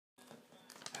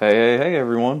Hey,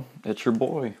 everyone. It's your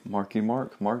boy,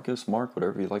 Marcus,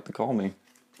 whatever you like to call me.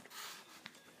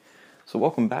 So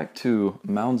welcome back to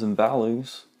Mountains and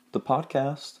Valleys, the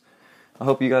podcast. I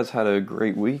hope you guys had a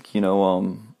great week.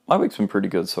 My week's been pretty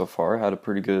good so far. I had a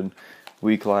pretty good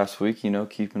week last week,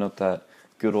 keeping up that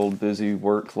good old busy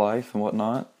work life and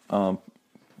whatnot.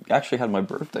 Actually had my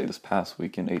birthday this past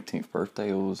weekend, 18th birthday.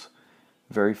 It was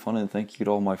very fun, and thank you to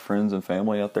all my friends and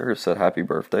family out there who said happy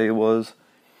birthday. It was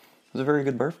a very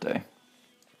good birthday.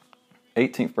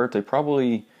 18th birthday, I'd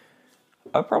probably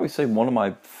say one of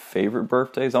my favorite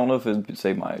birthdays. I don't know if it'd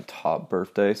say my top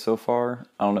birthday so far.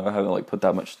 I don't know, I haven't put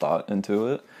that much thought into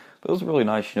it. But it was really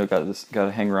nice, got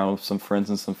to hang around with some friends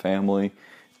and some family.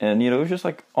 And, it was just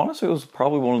honestly, it was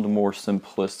probably one of the more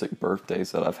simplistic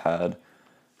birthdays that I've had.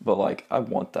 But, I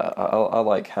want that. I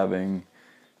like having,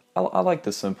 I like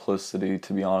the simplicity,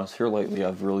 to be honest. Here lately,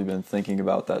 I've really been thinking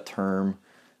about that term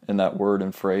and that word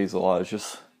and phrase a lot. It's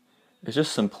just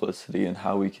simplicity and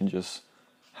how we can just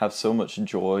have so much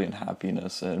joy and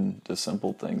happiness in the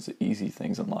simple things, the easy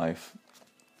things in life.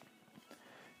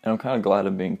 And I'm kind of glad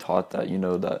I'm being taught that,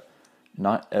 that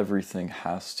not everything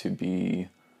has to be,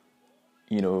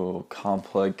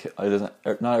 complex.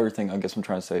 Not everything, I guess I'm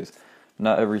trying to say is,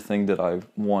 not everything that I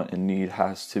want and need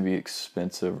has to be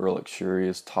expensive or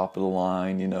luxurious, top of the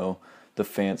line, the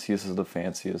fanciest of the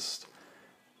fanciest.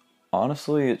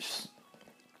 Honestly,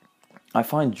 I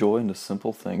find joy in the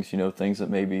simple things, things that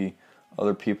maybe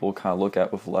other people kind of look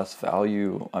at with less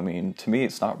value. I mean, to me,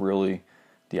 it's not really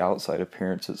the outside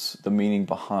appearance, it's the meaning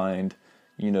behind,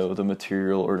 the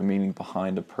material, or the meaning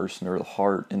behind a person, or the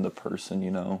heart in the person,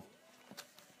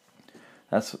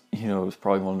 That's, it's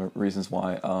probably one of the reasons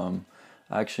why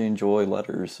I actually enjoy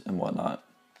letters and whatnot.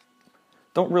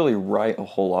 Don't really write a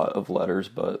whole lot of letters,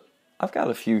 but I've got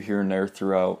a few here and there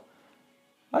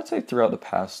I'd say throughout the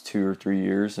past 2 or 3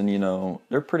 years, and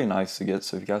they're pretty nice to get,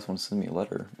 so if you guys want to send me a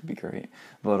letter, it'd be great.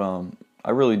 But I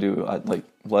really do,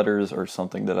 letters are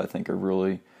something that I think are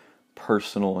really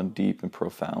personal and deep and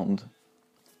profound.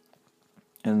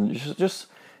 And it's just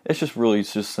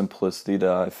simplicity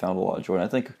that I found a lot of joy. And I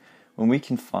think when we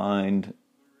can find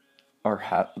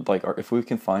if we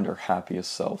can find our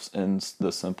happiest selves in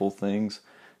the simple things,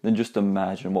 then just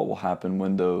imagine what will happen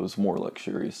when those more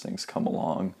luxurious things come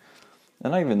along.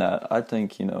 And not even that, I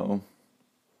think,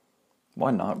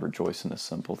 why not rejoice in the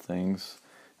simple things?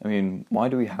 I mean, why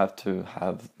do we have to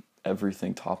have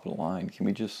everything top of the line? Can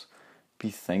we just be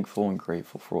thankful and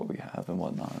grateful for what we have and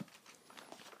whatnot?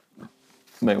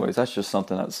 Anyways, that's just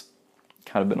something that's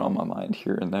kind of been on my mind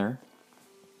here and there.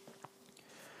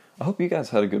 I hope you guys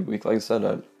had a good week. Like I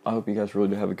said, I hope you guys really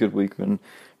do have a good week. Been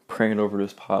praying over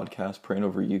this podcast, praying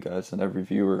over you guys and every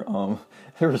viewer.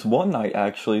 There was one night,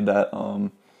 actually, that...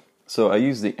 So I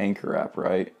use the Anchor app,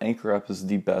 right? Anchor app is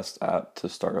the best app to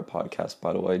start a podcast,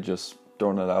 by the way. Just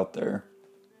throwing it out there.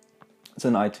 It's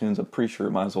in iTunes. I'm pretty sure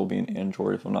it might as well be in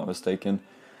Android, if I'm not mistaken.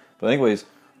 But anyways,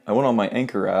 I went on my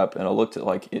Anchor app, and I looked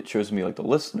at, it shows me, the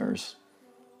listeners.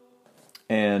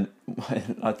 And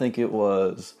I think I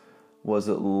don't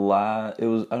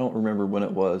remember when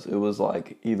it was. It was,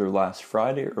 either last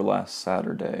Friday or last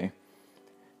Saturday.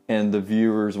 And the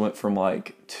viewers went from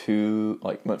 2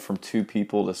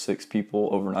 people to 6 people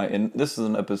overnight. And this is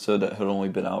an episode that had only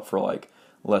been out for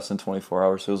less than 24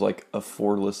 hours. So it was a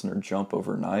 4 listener jump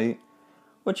overnight.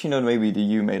 Which, maybe to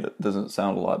you doesn't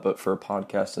sound a lot. But for a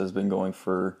podcast that has been going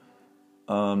for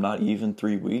not even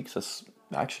 3 weeks, that's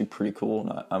actually pretty cool.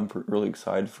 And I'm really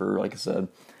excited for, like I said,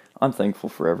 I'm thankful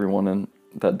for everyone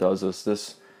that does this.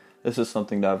 This is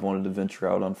something that I've wanted to venture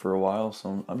out on for a while.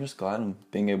 So I'm just glad I'm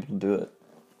being able to do it.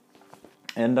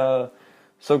 And,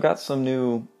 so got some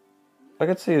new, I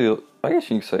guess you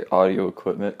can say audio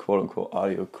equipment, quote unquote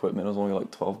audio equipment. It was only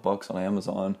 $12 on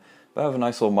Amazon. But I have a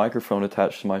nice little microphone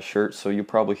attached to my shirt, so you'll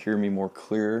probably hear me more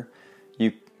clear.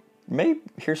 You may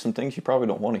hear some things you probably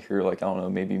don't want to hear, I don't know,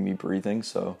 maybe me breathing,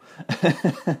 so.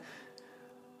 I'm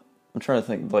trying to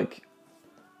think,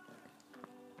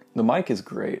 the mic is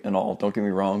great and all, don't get me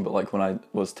wrong, but when I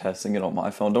was testing it on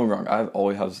my phone, don't get me wrong, I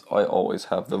always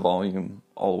have the volume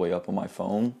all the way up on my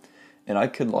phone, and I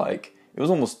could it was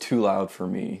almost too loud for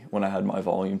me when I had my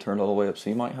volume turned all the way up, so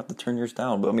you might have to turn yours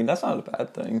down, but I mean, that's not a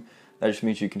bad thing. That just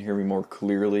means you can hear me more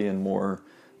clearly and more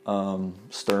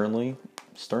Stanley?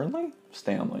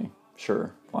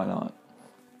 Sure, why not?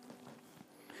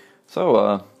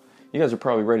 So, you guys are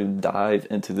probably ready to dive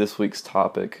into this week's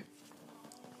topic.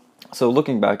 So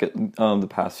looking back at the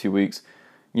past few weeks,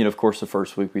 of course, the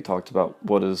first week we talked about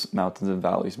what does mountains and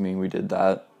valleys mean. We did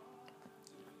that.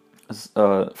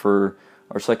 For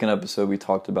our second episode, we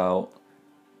talked about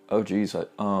oh geez, if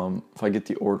I get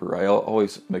the order, I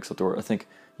always mix up the order. I think,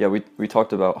 yeah, we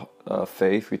talked about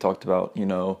faith. We talked about,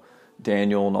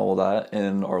 Daniel and all that. And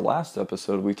in our last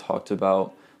episode, we talked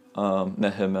about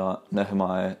Nehemiah,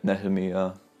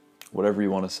 whatever you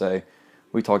want to say.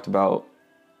 We talked about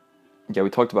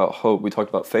hope. We talked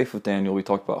about faith with Daniel. We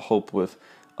talked about hope with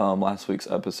last week's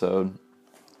episode.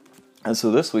 And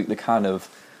so this week, to kind of,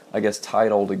 I guess, tie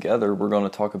it all together, we're going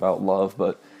to talk about love.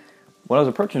 But when I was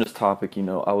approaching this topic,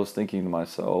 I was thinking to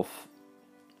myself,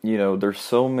 there's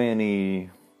such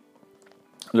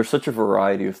a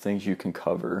variety of things you can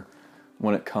cover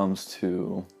when it comes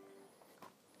to,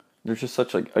 there's just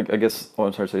such, like, I guess what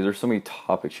I'm trying to say, there's so many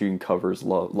topics you can cover as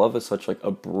love. Love is such, like,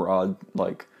 a broad,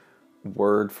 like,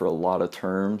 word for a lot of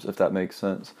terms, if that makes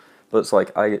sense. But it's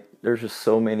like, there's just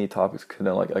so many topics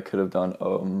I could have done,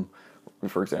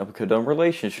 for example, could have done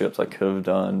relationships. I could have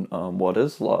done, what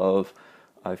is love?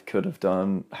 I could have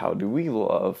done, how do we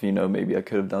love? Maybe I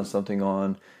could have done something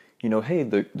on, hey,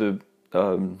 the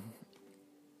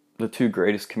 2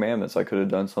 greatest commandments. I could have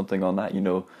done something on that,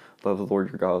 love the Lord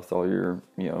your God with all your,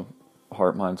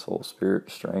 heart, mind, soul,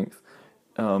 spirit, strength,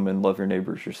 and love your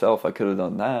neighbors yourself. I could have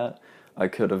done that. I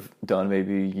could have done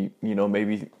maybe,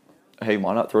 hey,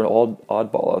 why not throw an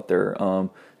oddball out there?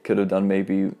 Could have done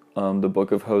maybe the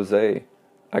book of Hosea.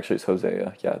 Actually, it's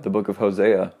Hosea. Yeah, the book of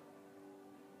Hosea.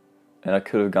 And I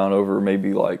could have gone over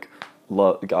maybe like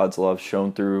God's love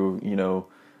shown through,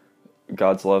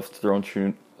 God's love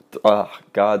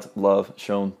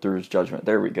shown through His judgment.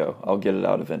 There we go. I'll get it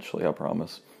out eventually, I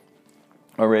promise.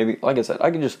 Or maybe, like I said, I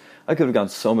could have gone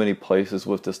so many places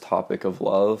with this topic of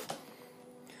love.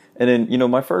 And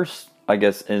then, my first, I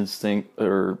guess, instinct,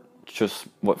 or just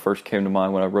what first came to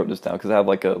mind when I wrote this down, because I have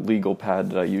like a legal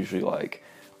pad that I usually like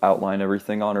outline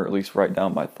everything on, or at least write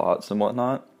down my thoughts and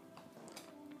whatnot.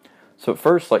 So at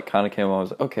first, like, kind of came on, I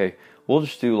was like, okay, we'll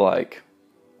just do like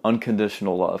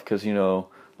unconditional love, because,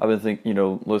 I've been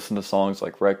thinking, listen to songs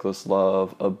like Reckless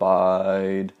Love,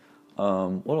 Abide,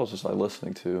 what else was I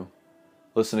listening to?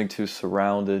 Listening to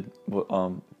Surrounded,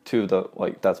 two of the,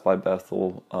 like, that's by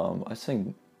Bethel. I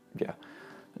sing, yeah,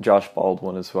 Josh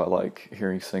Baldwin is who I like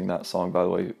hearing sing that song, by the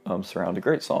way. Surrounded,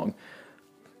 great song.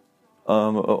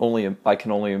 I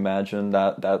can only imagine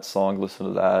that song, listen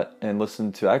to that, and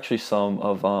listen to actually some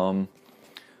of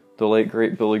the late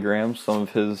great Billy Graham, some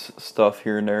of his stuff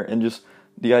here and there, and just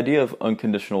the idea of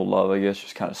unconditional love, I guess,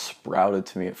 just kind of sprouted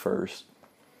to me at first.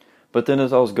 But then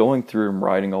as I was going through and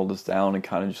writing all this down and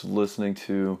kind of just listening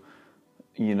to,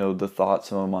 the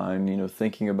thoughts in my mind,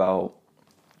 thinking about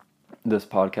this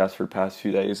podcast for the past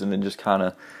few days, and then just kind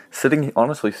of sitting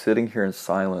here in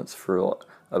silence for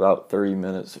about 30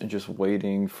 minutes and just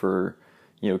waiting for,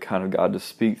 kind of God to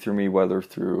speak through me, whether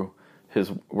through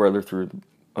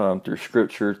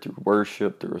scripture, through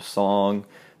worship, through a song,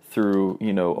 through,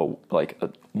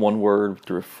 one word,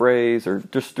 through a phrase, or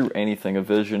just through anything, a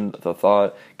vision, a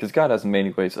thought, because God has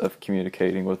many ways of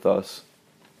communicating with us.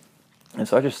 And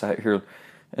so I just sat here,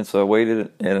 and so I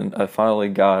waited, and I finally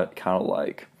got kind of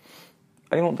like,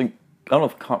 I don't know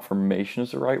if confirmation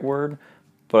is the right word,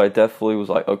 but I definitely was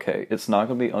like, okay, it's not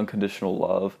going to be unconditional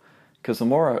love, because the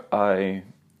more I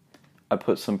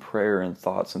put some prayer and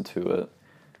thoughts into it,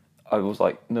 I was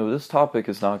like, no, this topic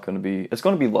is not going to be, it's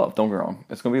going to be love, don't get me wrong,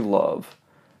 it's going to be love,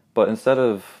 but instead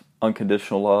of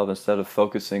unconditional love, instead of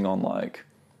focusing on like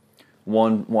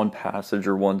one passage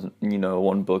or one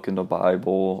book in the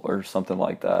Bible or something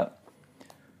like that,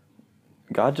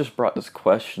 God just brought this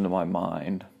question to my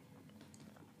mind.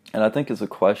 And I think it's a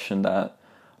question that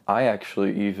I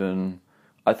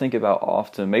think about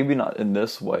often, maybe not in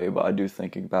this way, but I do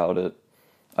think about it.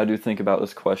 I do think about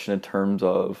this question in terms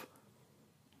of,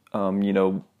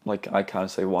 like I kind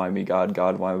of say, why me, God?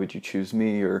 God, why would you choose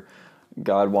me? Or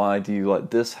God, why do you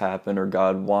let this happen? Or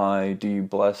God, why do you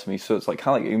bless me? So it's like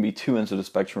kind of like it can be two ends of the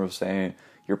spectrum of saying,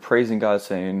 you're praising God,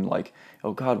 saying like,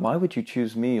 oh God, why would you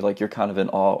choose me? Like you're kind of in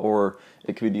awe. Or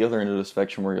it could be the other end of the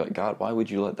spectrum where you're like, God, why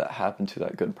would you let that happen to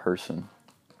that good person?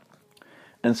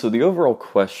 And so the overall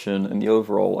question and the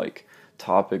overall like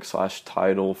topic /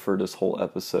 title for this whole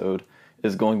episode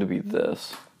is going to be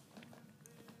this: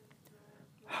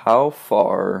 how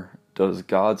far does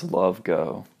God's love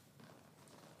go?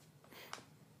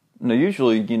 Now,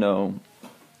 usually,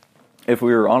 if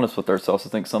we were honest with ourselves, I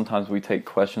think sometimes we take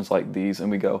questions like these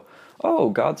and we go, oh,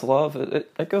 God's love,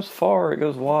 it goes far, it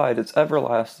goes wide, it's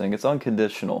everlasting, it's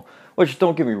unconditional. Which,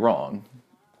 don't get me wrong,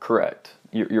 correct,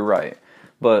 you're right.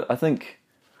 But I think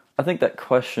that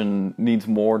question needs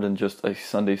more than just a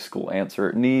Sunday school answer.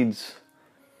 It needs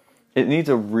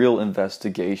a real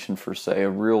investigation, per se,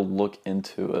 a real look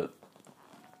into it.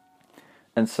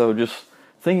 And so just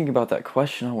thinking about that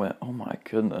question, I went, oh my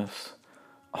goodness.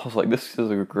 I was like, this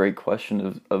is a great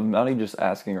question of not even just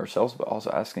asking ourselves, but also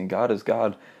asking God, is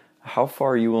God, how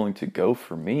far are you willing to go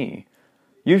for me?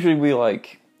 Usually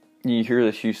you hear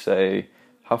this, you say,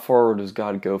 how far does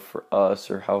God go for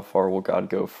us? Or how far will God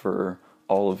go for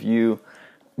all of you?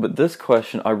 But this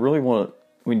question, I really want,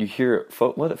 when you hear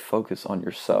it, let it focus on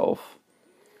yourself.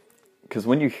 Because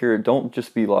when you hear it, don't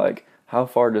just be like, how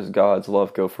far does God's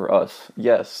love go for us?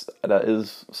 Yes, that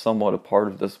is somewhat a part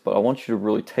of this, but I want you to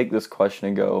really take this question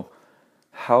and go,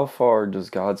 how far does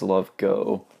God's love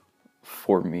go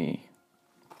for me?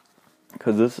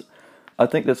 Because I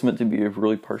think that's meant to be a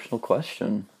really personal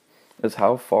question, is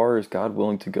how far is God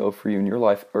willing to go for you in your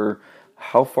life? Or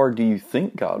how far do you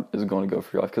think God is going to go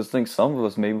for your life? Because I think some of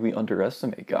us, maybe we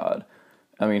underestimate God.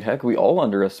 I mean, heck, we all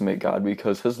underestimate God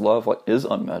because His love is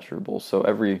unmeasurable. So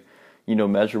every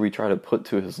measure we try to put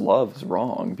to His love is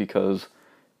wrong, because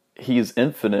He is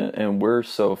infinite and we're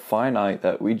so finite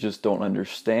that we just don't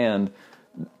understand.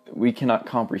 We cannot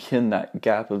comprehend that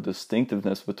gap of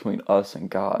distinctiveness between us and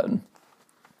God.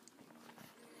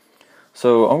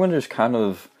 So I'm going to just kind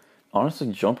of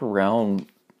honestly jump around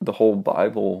the whole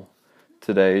Bible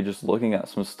today, just looking at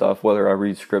some stuff, whether I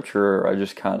read scripture or I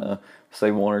just kind of say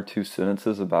one or two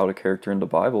sentences about a character in the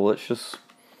Bible. Let's just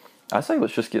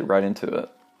get right into it.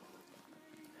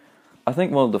 I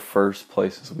think one of the first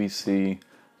places we see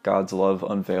God's love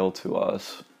unveiled to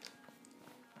us,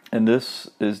 and this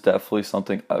is definitely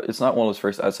something, it's not one of those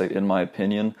phrases I'd say, in my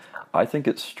opinion, I think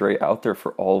it's straight out there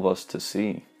for all of us to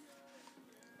see.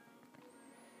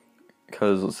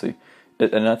 Because, let's see,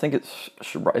 and I think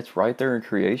it's right there in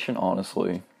creation,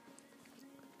 honestly.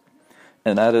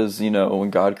 And that is,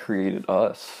 when God created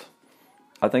us.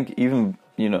 I think even,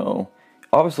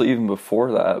 obviously even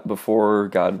before that, before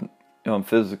God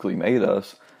physically made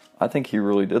us, I think He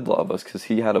really did love us, because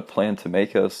He had a plan to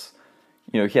make us,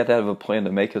 He had to have a plan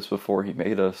to make us before He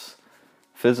made us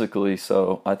physically.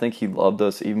 So I think He loved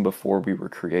us even before we were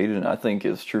created. And I think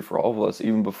it's true for all of us,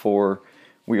 even before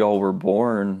we all were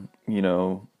born,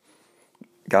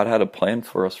 God had a plan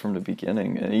for us from the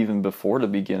beginning, and even before the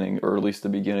beginning, or at least the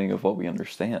beginning of what we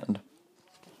understand.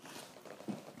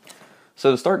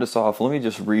 So to start this off, let me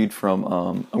just read from,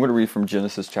 I'm going to read from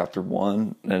Genesis chapter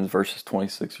 1 and verses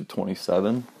 26 through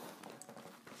 27.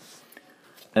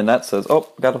 And that says,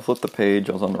 got to flip the page,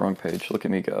 I was on the wrong page, look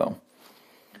at me go.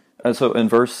 And so in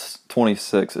verse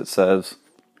 26 it says,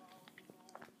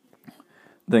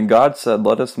 "Then God said,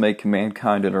 let us make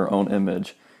mankind in our own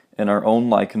image, in our own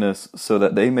likeness, so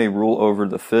that they may rule over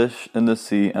the fish in the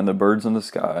sea and the birds in the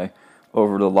sky,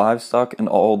 over the livestock and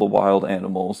all the wild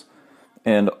animals,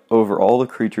 and over all the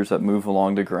creatures that move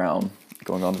along the ground."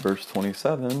 Going on to verse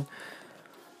 27.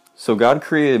 "So God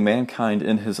created mankind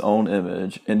in His own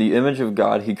image. In the image of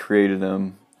God He created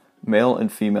him. Male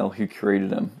and female He created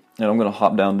them." And I'm going to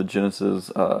hop down to Genesis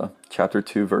chapter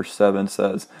 2 verse 7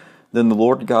 says, "Then the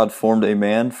Lord God formed a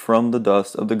man from the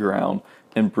dust of the ground,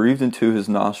 and breathed into his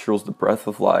nostrils the breath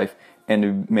of life, and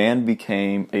a man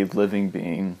became a living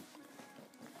being."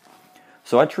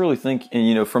 So I truly think,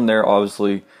 and from there,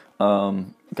 obviously,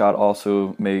 God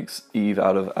also makes Eve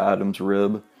out of Adam's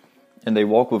rib, and they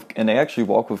actually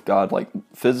walk with God, like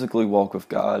physically walk with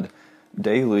God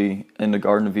daily in the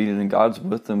Garden of Eden, and God's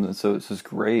with them, and so it's this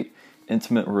great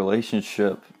intimate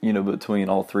relationship, between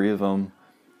all three of them.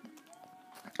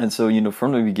 And so,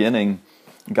 from the beginning,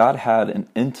 God had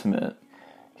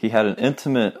He had an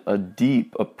intimate, a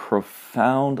deep, a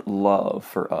profound love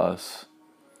for us.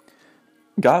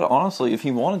 God, honestly, if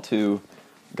He wanted to,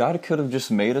 God could have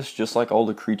just made us just like all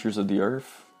the creatures of the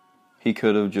earth. He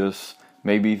could have just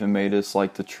maybe even made us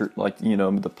like the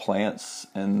plants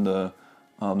and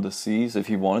the seas. If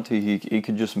He wanted to, He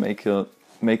could just make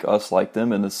us like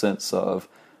them, in the sense of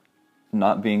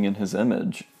not being in His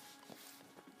image.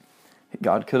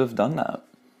 God could have done that.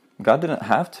 God didn't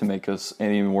have to make us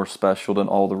any more special than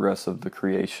all the rest of the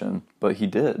creation, but He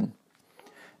did.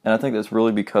 And I think that's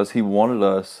really because He wanted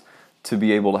us to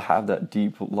be able to have that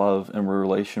deep love and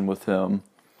relation with Him.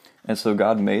 And so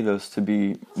God made us to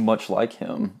be much like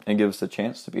Him and give us a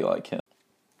chance to be like Him.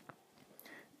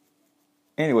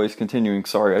 Anyways, continuing,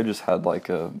 sorry, I just had like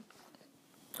a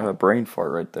brain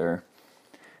fart right there.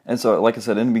 And so, like I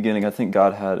said, in the beginning, I think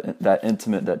God had that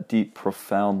intimate, that deep,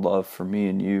 profound love for me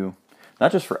and you.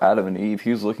 Not just for Adam and Eve.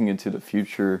 He was looking into the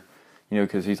future,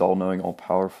 because He's all-knowing,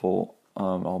 all-powerful,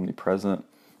 omnipresent.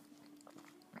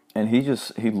 And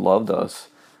He loved us.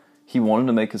 He wanted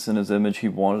to make us in His image. He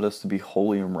wanted us to be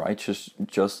holy and righteous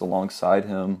just alongside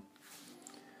Him.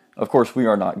 Of course, we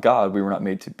are not God. We were not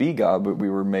made to be God, but we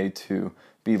were made to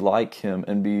be like Him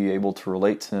and be able to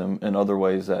relate to Him in other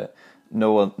ways that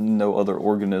no other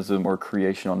organism or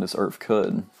creation on this earth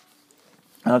could.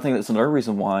 And I think that's another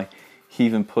reason why he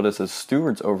even put us as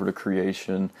stewards over the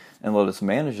creation and let us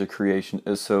manage the creation,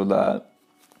 is so that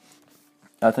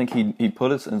I think he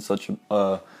put us in such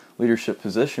a leadership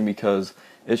position, because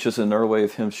it's just another way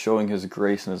of him showing his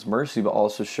grace and his mercy, but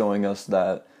also showing us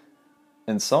that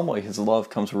in some way his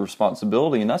love comes with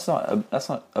responsibility, and that's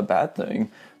not a bad thing.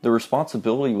 The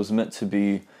responsibility was meant to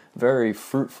be very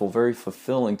fruitful, very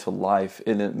fulfilling to life,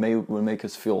 and would make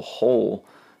us feel whole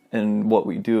in what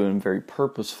we do and very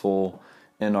purposeful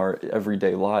in our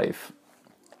everyday life.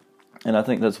 And I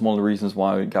think that's one of the reasons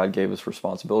why God gave us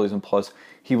responsibilities. And plus,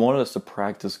 he wanted us to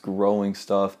practice growing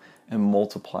stuff and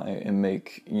multiply and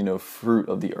make, fruit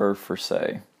of the earth, per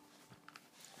se.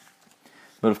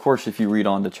 But of course, if you read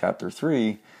on to chapter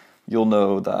 3, you'll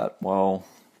know that, well,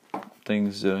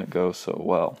 things didn't go so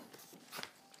well.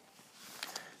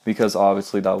 Because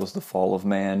obviously that was the fall of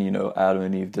man. Adam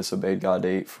and Eve disobeyed God,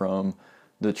 ate from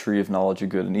the tree of knowledge of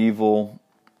good and evil.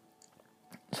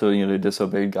 So, they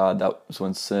disobeyed God. That was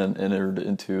when sin entered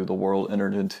into the world,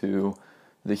 entered into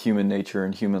the human nature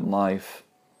and human life.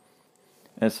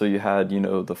 And so you had,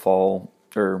 the fall,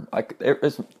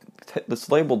 it's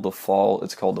labeled the fall.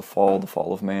 It's called the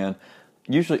fall of man.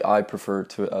 Usually I prefer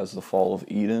to it as the fall of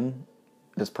Eden.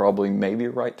 It's probably maybe a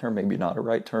right term, maybe not a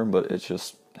right term, but it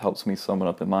just helps me sum it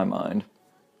up in my mind.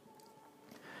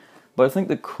 But I think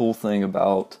the cool thing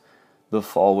about the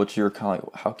fall, which you're kind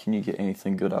of like, how can you get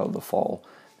anything good out of the fall?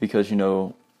 Because,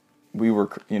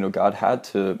 God had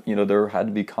to, there had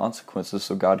to be consequences.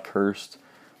 So God cursed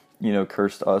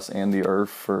us and the earth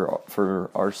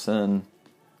for our sin.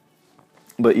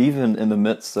 But even in the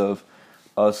midst of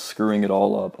us screwing it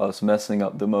all up, us messing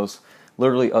up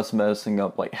us messing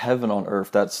up like heaven on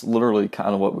earth, that's literally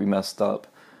kind of what we messed up.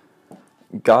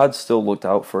 God still looked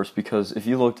out for us, because if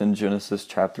you looked in Genesis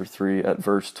chapter 3 at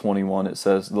verse 21, it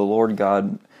says, "The Lord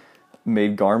God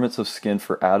made garments of skin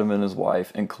for Adam and his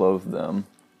wife and clothed them."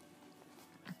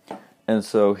 And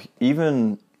so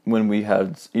even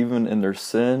in their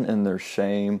sin and their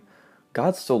shame,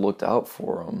 God still looked out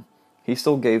for them. He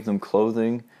still gave them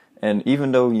clothing. And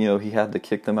even though, he had to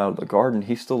kick them out of the garden,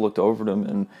 he still looked over them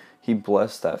and he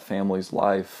blessed that family's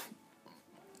life.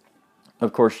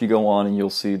 Of course, you go on and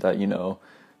you'll see that,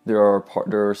 there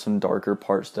are some darker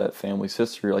parts to that family's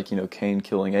history, like, Cain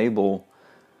killing Abel.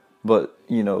 But,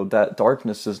 that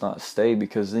darkness does not stay,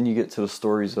 because then you get to the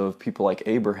stories of people like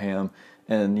Abraham,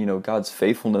 and, God's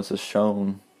faithfulness is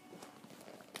shown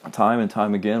time and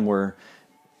time again, where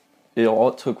all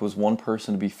it took was one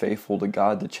person to be faithful to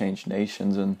God to change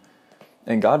nations,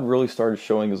 and God really started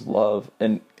showing his love.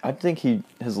 And I think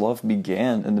his love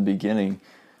began in the beginning.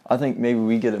 I think maybe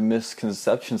we get a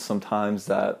misconception sometimes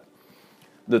that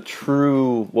the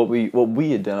true, what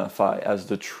we identify as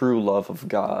the true love of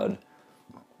God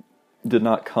did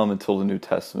not come until the New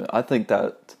Testament. I think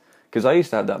that, because I used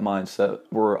to have that mindset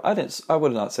where I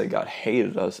would not say God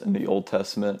hated us in the Old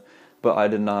Testament, but I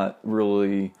did not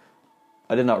really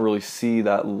see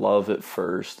that love at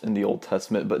first in the Old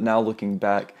Testament. But now looking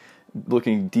back,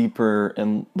 looking deeper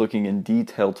and looking in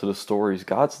detail to the stories,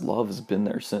 God's love has been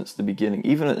there since the beginning.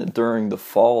 Even during the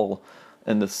fall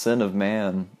and the sin of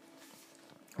man,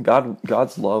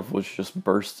 God's love was just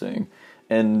bursting.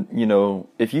 And,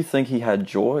 if you think he had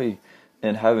joy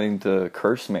in having to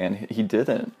curse man, he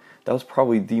didn't. That was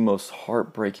probably the most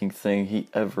heartbreaking thing he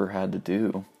ever had to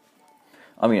do.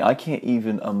 I mean, I can't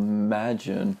even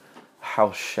imagine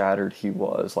how shattered he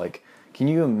was. Like, can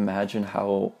you imagine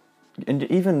how... And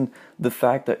even the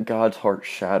fact that God's heart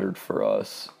shattered for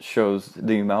us shows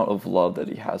the amount of love that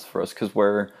he has for us. Because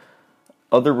where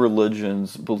other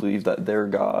religions believe that their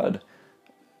God,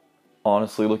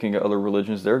 honestly, looking at other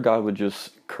religions, their God would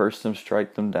just curse them,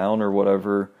 strike them down or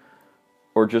whatever,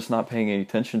 or just not paying any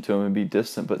attention to him and be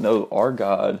distant. But no, our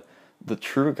God, the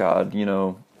true God,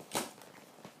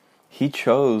 he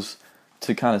chose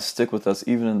to kind of stick with us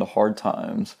even in the hard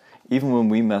times. Even when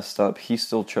we messed up, he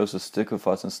still chose to stick with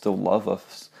us and still love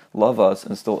us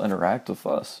and still interact with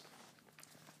us.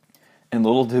 And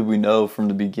little did we know from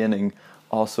the beginning,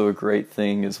 also a great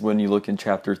thing is when you look in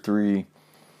chapter 3,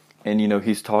 and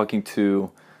he's talking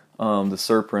to the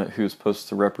serpent who's supposed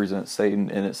to represent Satan,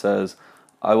 and it says,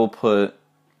 it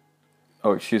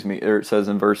says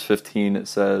in verse 15, it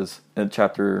says, in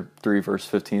chapter 3, verse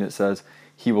 15, it says,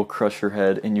 "He will crush your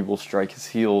head and you will strike his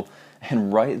heel."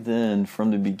 And right then, from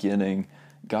the beginning,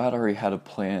 God already had a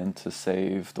plan to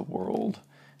save the world.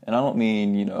 And I don't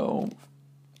mean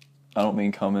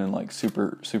come in like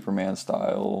Superman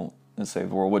style and save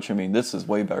the world, which, this is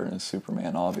way better than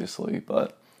Superman, obviously.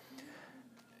 But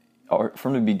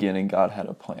from the beginning, God had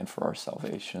a plan for our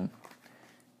salvation.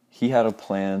 he had a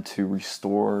plan to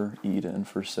restore Eden,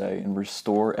 per se, and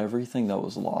restore everything that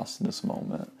was lost in this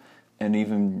moment, and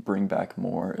even bring back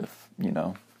more if,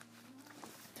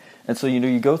 And so,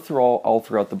 you go through all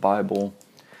throughout the Bible,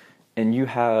 and you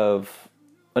have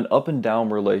an up and down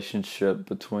relationship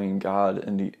between God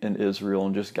and Israel,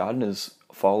 and just God and his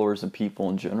followers and people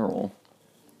in general.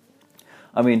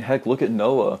 I mean, heck, look at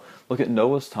Noah. Look at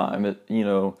Noah's time.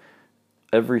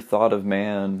 Every thought of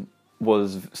man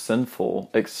was sinful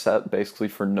except basically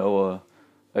for Noah.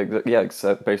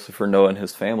 Except basically for Noah and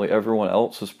his family. Everyone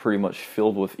else was pretty much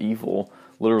filled with evil.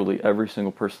 Literally every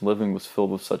single person living was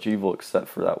filled with such evil except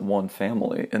for that one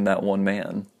family and that one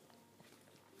man.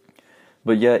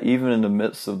 But yet, even in the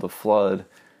midst of the flood,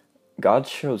 God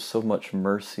showed so much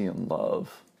mercy and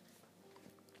love.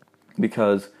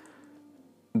 Because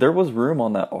there was room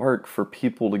on that ark for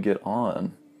people to get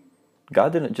on.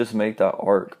 God didn't just make that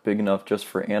ark big enough just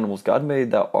for animals. God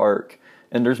made that ark,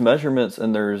 and there's measurements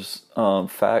and there's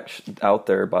facts out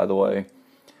there, by the way,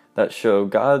 that show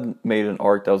God made an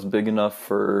ark that was big enough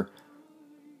for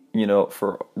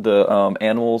the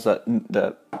animals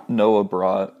that Noah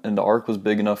brought, and the ark was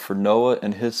big enough for Noah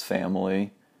and his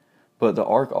family, but the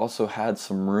ark also had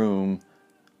some room,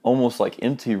 almost like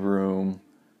empty room,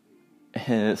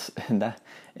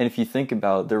 and if you think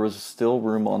about it, there was still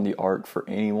room on the ark for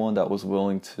anyone that was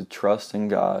willing to trust in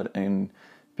God and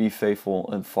be faithful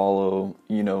and follow,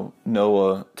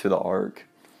 Noah to the ark.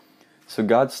 So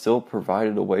God still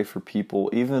provided a way for people,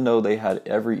 even though they had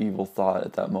every evil thought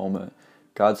at that moment.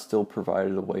 God still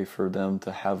provided a way for them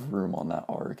to have room on that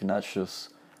ark. And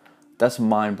that's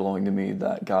mind-blowing to me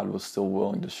that God was still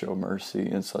willing to show mercy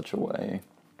in such a way.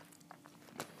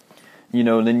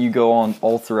 And then you go on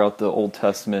all throughout the Old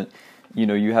Testament,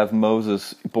 you have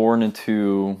Moses born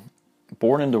into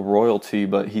royalty,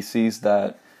 but he sees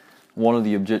that one of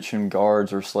the Egyptian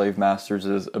guards or slave masters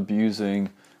is abusing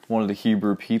one of the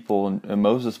Hebrew people, and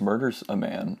Moses murders a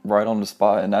man right on the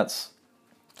spot, and that's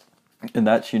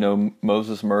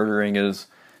Moses murdering is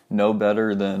no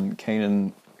better than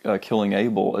Cain killing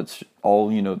Abel. It's all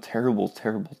terrible,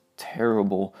 terrible,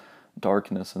 terrible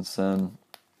darkness and sin.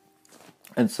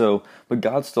 And so, but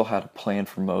God still had a plan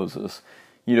for Moses,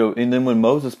 and then when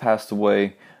Moses passed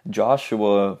away,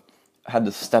 Joshua had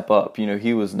to step up.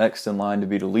 He was next in line to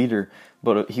be the leader,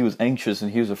 but he was anxious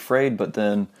and he was afraid. But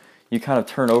then you kind of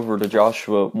turn over to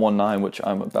Joshua 1:9, which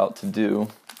I'm about to do.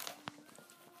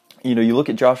 You look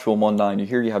at Joshua 1:9,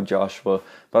 you have Joshua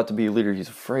about to be a leader. He's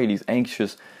afraid, he's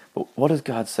anxious. But what does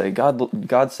God say?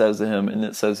 God says to him, and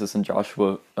it says this in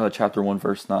Joshua chapter 1,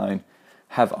 verse 9,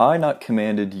 "Have I not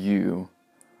commanded you,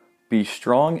 be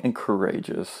strong and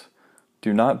courageous.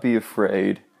 Do not be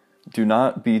afraid. Do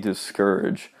not be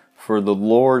discouraged. For the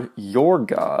Lord your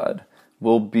God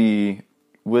will be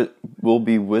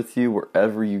with you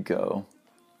wherever you go."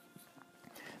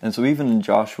 And so even in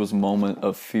Joshua's moment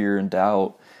of fear and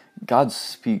doubt, God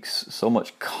speaks so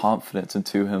much confidence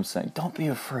into him, saying, "Don't be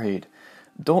afraid.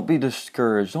 Don't be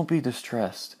discouraged. Don't be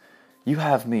distressed. You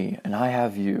have me, and I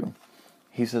have you."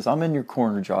 He says, "I'm in your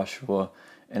corner, Joshua,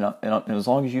 and as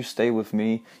long as you stay with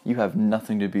me, you have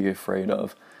nothing to be afraid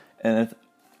of." And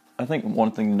I think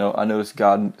one thing to note, I notice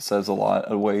God says a lot,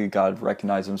 a way God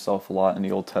recognizes himself a lot in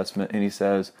the Old Testament, and he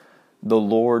says, "The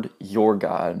Lord your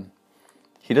God."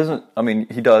 He doesn't,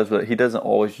 he does, but he doesn't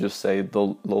always just say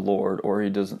the Lord, or he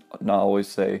doesn't not always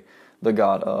say the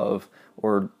God of,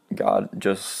 or God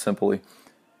just simply.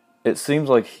 It seems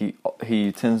like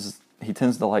he tends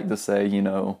to like to say,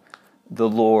 the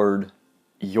Lord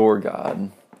your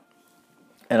God.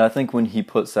 And I think when he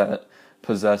puts that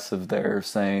possessive there,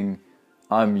 saying,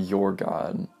 "I'm your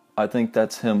God," I think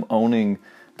that's him owning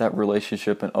that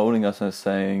relationship and owning us and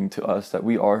saying to us that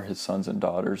we are his sons and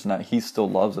daughters and that he still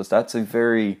loves us. To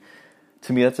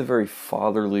me, that's a very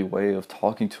fatherly way of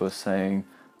talking to us, saying,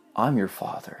 "I'm your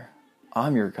father,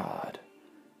 I'm your God,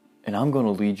 and I'm going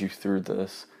to lead you through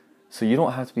this. So you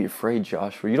don't have to be afraid,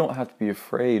 Joshua. You don't have to be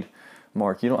afraid,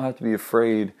 Mark. You don't have to be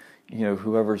afraid,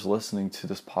 whoever's listening to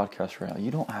this podcast right now.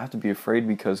 You don't have to be afraid,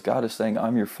 because God is saying,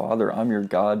 I'm your Father, I'm your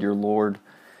God, your Lord,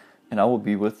 and I will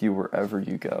be with you wherever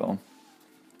you go."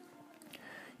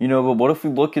 But what if we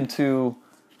look into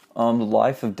the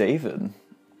life of David?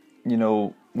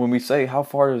 When we say, how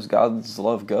far does God's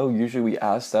love go? Usually we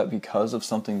ask that because of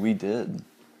something we did.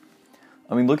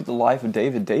 Look at the life of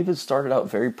David. David started out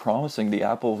very promising, the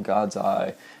apple of God's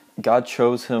eye. God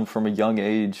chose him from a young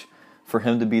age for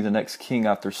him to be the next king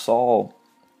after Saul.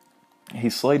 He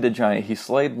slayed the giant. He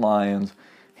slayed lions.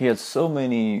 He had so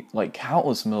many,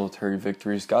 countless military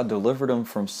victories. God delivered him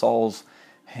from Saul's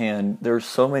hand. There's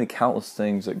so many countless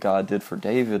things that God did for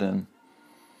David, and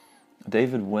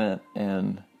David went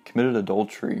and committed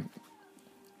adultery,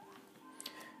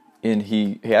 and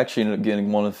he actually ended up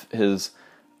getting one of his,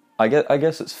 I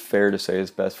guess it's fair to say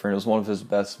his best friend. It was one of his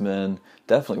best men,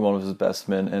 definitely one of his best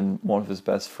men, and one of his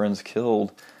best friends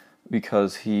killed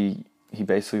because he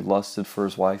basically lusted for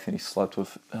his wife, and he slept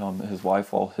with his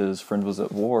wife while his friend was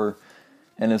at war.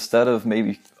 And instead of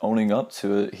maybe owning up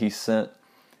to it, he sent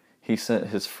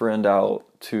his friend out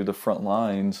to the front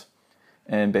lines,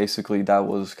 and basically that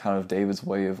was kind of David's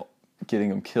way of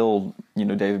getting him killed.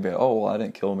 David be like, oh, well, I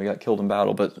didn't kill him, he got killed in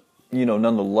battle, but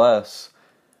nonetheless,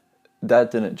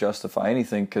 that didn't justify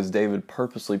anything because David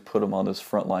purposely put him on those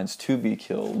front lines to be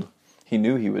killed. He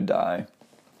knew he would die.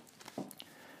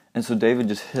 And so David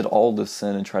just hid all this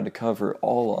sin and tried to cover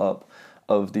all up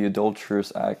of the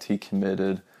adulterous act he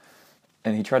committed.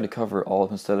 And he tried to cover it all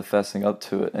up instead of fessing up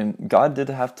to it. And God did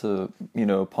have to,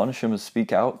 punish him and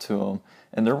speak out to him.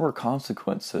 And there were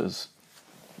consequences.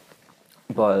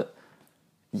 But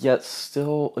yet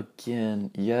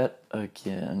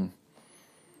again,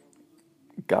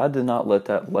 God did not let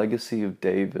that legacy of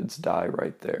David's die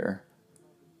right there.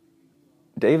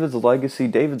 David's legacy,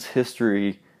 David's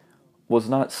history was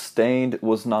not stained,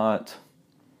 was not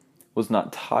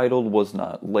titled, was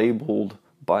not labeled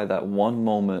by that one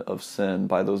moment of sin,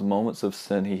 by those moments of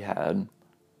sin he had.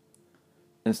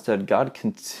 Instead, God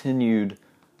continued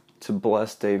to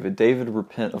bless David. David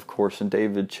repent, of course, and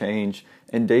David changed,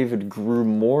 and David grew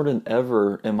more than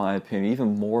ever, in my opinion,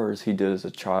 even more as he did as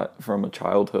a child from a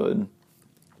childhood.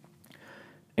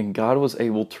 And God was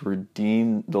able to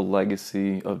redeem the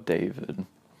legacy of David.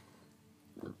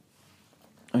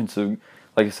 And so,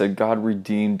 like I said, God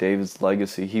redeemed David's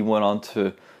legacy. He went on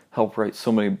to help write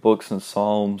so many books and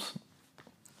Psalms.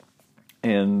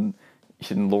 And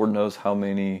Lord knows how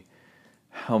many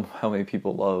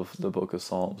people love the book of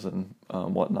Psalms and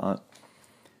whatnot.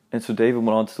 And so David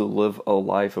went on to live a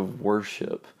life of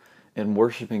worship, and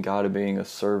worshiping God and being a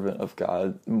servant of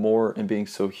God more, and being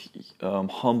so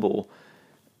humble.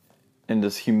 And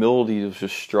this humility was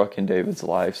just struck in David's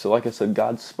life. So like I said,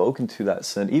 God spoke into that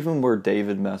sin. Even where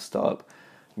David messed up,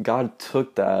 God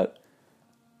took that.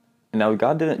 Now,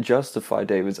 God didn't justify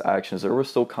David's actions. There were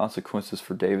still consequences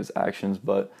for David's actions.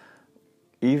 But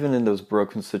even in those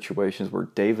broken situations where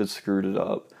David screwed it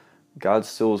up, God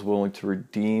still was willing to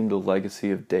redeem the legacy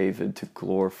of David to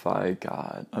glorify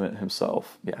God.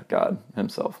 Himself. Yeah, God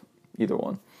himself. Either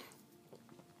one.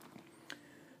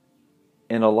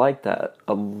 And I like that.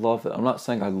 I love it. I'm not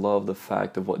saying I love the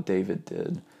fact of what David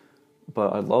did,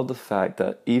 but I love the fact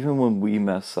that even when we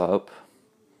mess up,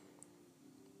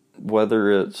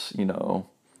 whether it's,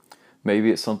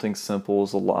 maybe it's something simple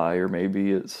as a lie, or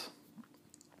maybe it's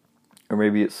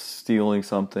stealing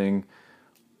something,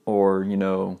 or,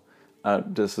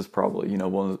 this is probably,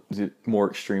 one of the more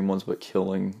extreme ones, but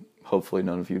killing. Hopefully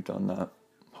none of you have done that.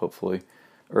 Hopefully.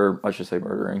 Or I should say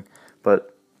murdering.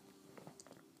 But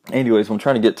anyways, what I'm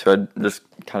trying to get to, I'm just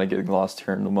kind of getting lost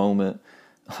here in the moment.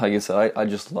 Like I said, I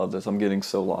just love this. I'm getting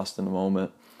so lost in the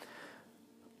moment.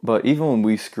 But even when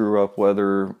we screw up,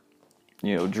 whether,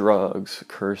 drugs,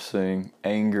 cursing,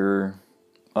 anger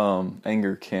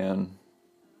can...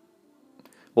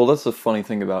 Well, that's the funny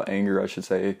thing about anger, I should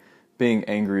say. Being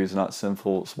angry is not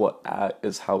sinful.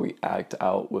 It's how we act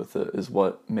out with it is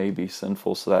what may be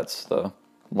sinful. So that's the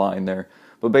line there.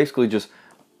 But basically just,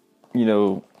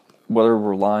 whether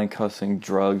we're lying, cussing,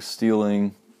 drugs,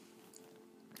 stealing,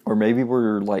 or maybe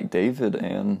we're like David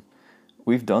and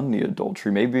we've done the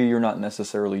adultery. Maybe you're not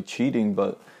necessarily cheating,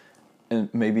 but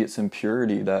maybe it's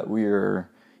impurity that we're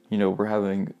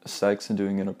having sex and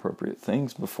doing inappropriate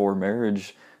things before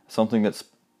marriage, something that's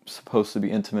supposed to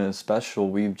be intimate and special.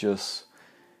 We've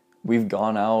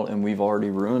gone out and we've already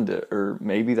ruined it. Or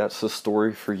maybe that's the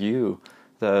story for you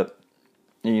that,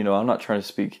 I'm not trying to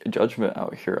speak judgment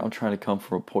out here. I'm trying to come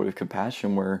from a point of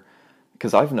compassion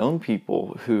because I've known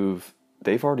people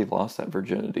they've already lost that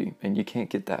virginity and you can't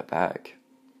get that back.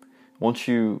 Once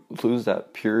you lose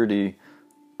that purity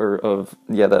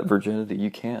that virginity, you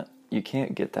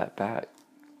can't get that back.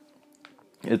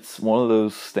 It's one of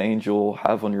those stains you'll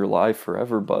have on your life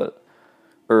forever,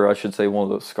 or I should say one of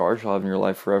those scars you'll have in your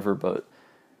life forever, but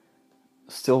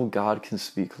still God can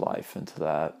speak life into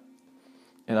that.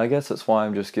 And I guess that's why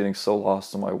I'm just getting so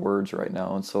lost in my words right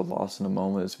now and so lost in the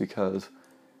moment, is because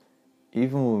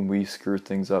even when we screw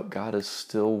things up, God is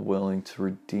still willing to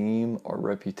redeem our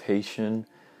reputation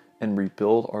and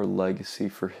rebuild our legacy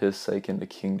for His sake and the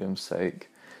kingdom's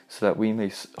sake, so that we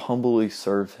may humbly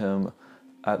serve Him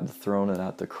at the throne and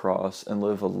at the cross and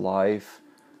live a life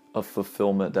of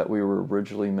fulfillment that we were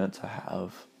originally meant to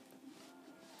have.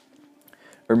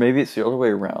 Or maybe it's the other way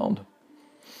around.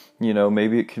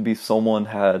 Maybe it could be someone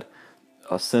had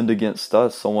sinned against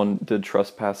us. Someone did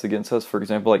trespass against us. For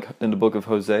example, like in the book of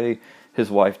Hosea, his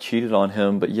wife cheated on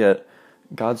him, but yet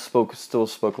God still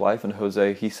spoke life in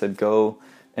Hosea. He said, go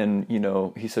and,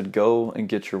 go and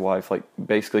get your wife. Like,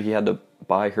 basically, he had to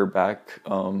buy her back.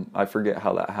 I forget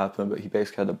how that happened, but he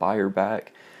basically had to buy her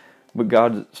back. But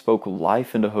God spoke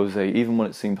life into Hosea, even when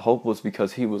it seemed hopeless,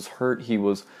 because he was hurt, he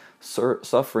was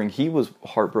suffering. He was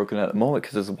heartbroken at the moment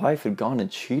because his wife had gone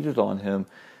and cheated on him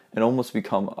and almost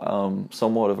become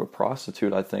somewhat of a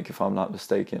prostitute, I think, if I'm not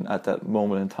mistaken, at that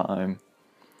moment in time.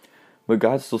 But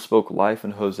God still spoke life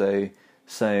in Hosea,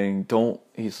 saying,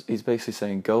 he's basically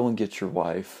saying, go and get your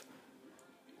wife.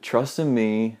 Trust in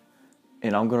me,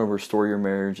 and I'm going to restore your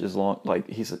marriage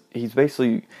he's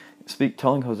basically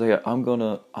telling Hosea, I'm going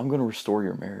to restore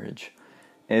your marriage.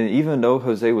 And even though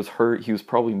Hosea was hurt, he was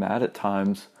probably mad at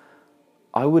times,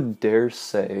 I would dare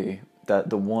say that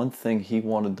the one thing he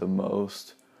wanted the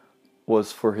most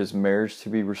was for his marriage to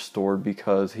be restored,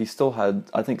 because he still had,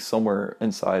 I think somewhere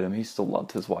inside him, he still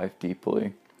loved his wife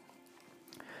deeply.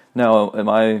 Now, am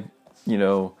I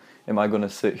going to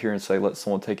sit here and say, let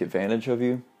someone take advantage of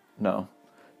you? No.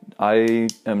 I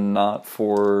am not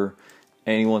for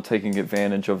anyone taking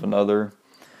advantage of another.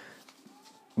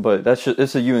 But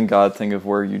it's a you and God thing of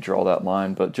where you draw that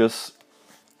line. But just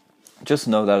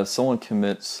know that if someone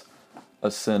commits a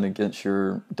sin against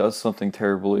you, does something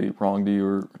terribly wrong to you,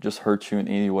 or just hurts you in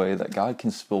any way, that God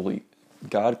can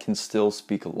still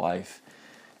speak life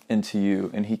into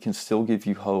you, and he can still give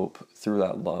you hope through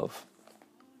that love.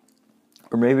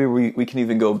 Or maybe we can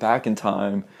even go back in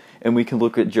time and we can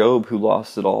look at Job, who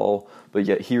lost it all, but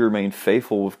yet he remained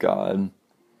faithful with God.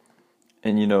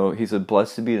 And he said,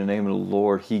 blessed be the name of the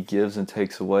Lord, he gives and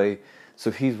takes away.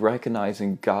 So he's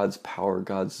recognizing God's power,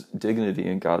 God's dignity,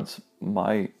 and God's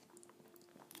might.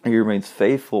 He remains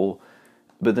faithful,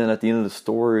 but then at the end of the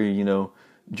story,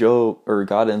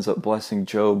 God ends up blessing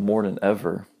Job more than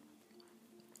ever.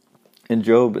 And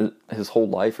Job, his whole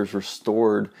life is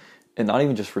restored, and not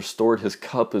even just restored, his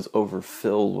cup is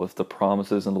overfilled with the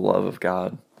promises and the love of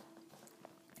God.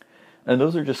 And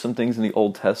those are just some things in the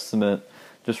Old Testament,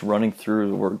 just running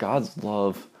through, where God's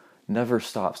love never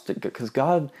stops. Because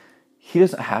God, he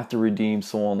doesn't have to redeem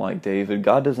someone like David.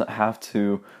 God doesn't have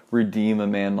to redeem a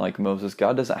man like Moses. He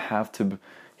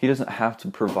doesn't have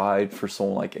to provide for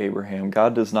someone like Abraham.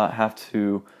 God does not have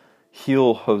to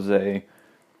heal Hosea.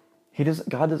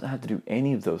 God doesn't have to do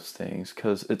any of those things,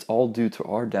 because it's all due to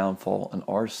our downfall and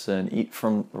our sin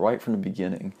right from the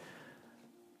beginning.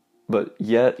 But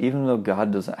yet, even though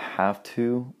God doesn't have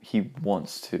to, he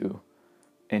wants to.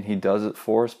 And he does it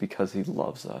for us because he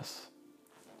loves us.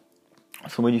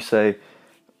 So when you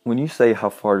say how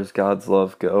far does God's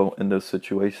love go in those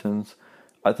situations,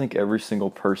 I think every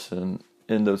single person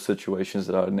in those situations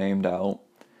that I named out,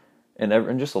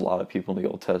 and just a lot of people in the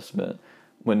Old Testament,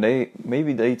 when they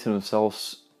to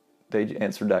themselves, they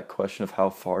answered that question of how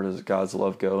far does God's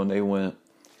love go, and they went,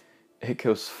 it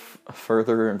goes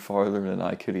further and farther than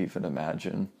I could even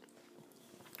imagine.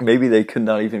 Maybe they could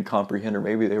not even comprehend, or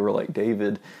maybe they were like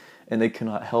David, and they could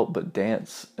not help but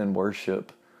dance and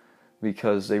worship,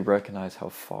 because they recognize how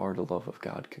far the love of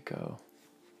God could go.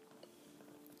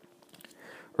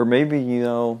 Or maybe,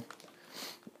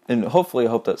 and hopefully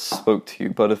I hope that spoke to you,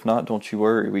 but if not, don't you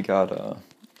worry, we got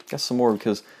some more,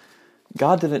 because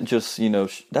God didn't just,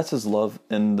 that's his love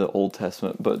in the Old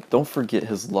Testament, but don't forget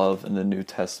his love in the New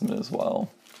Testament as well.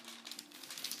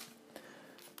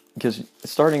 Because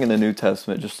starting in the New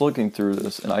Testament, just looking through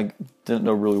this, and I didn't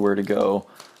know really where to go,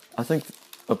 I think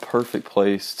a perfect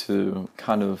place to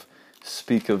kind of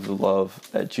speak of the love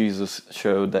that Jesus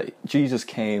showed, that Jesus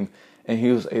came and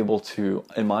he was able to,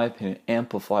 in my opinion,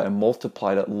 amplify and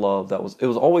multiply that love it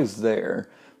was always there,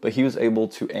 but he was able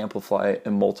to amplify it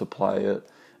and multiply it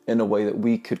in a way that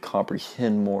we could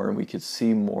comprehend more and we could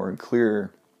see more and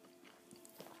clearer.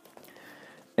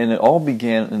 And it all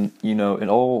began,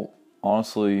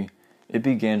 honestly, it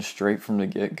began straight from the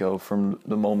get-go, from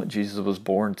the moment Jesus was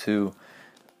born too.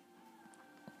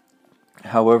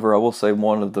 However, I will say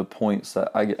one of the points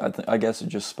that I guess it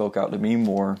just spoke out to me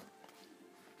more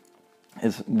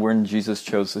is when Jesus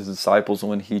chose his disciples, and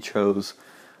when he chose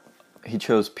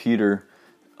Peter.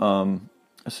 So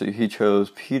he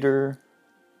chose Peter,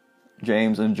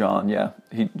 James, and John. Yeah,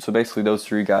 so basically those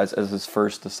three guys as his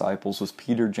first disciples was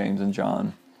Peter, James, and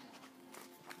John.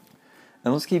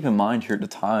 And let's keep in mind here at the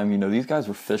time, these guys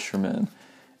were fishermen.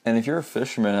 And if you're a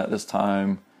fisherman at this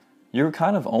time, you're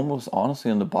kind of almost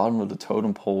honestly on the bottom of the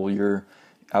totem pole. You're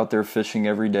out there fishing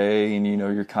every day, and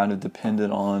you're kind of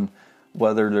dependent on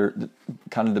they're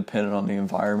kind of dependent on the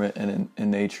environment and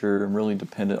in nature, and really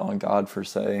dependent on God per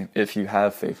se, if you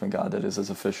have faith in God, that is, as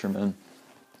a fisherman.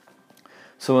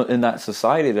 So in that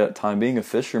society at that time, being a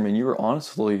fisherman, you were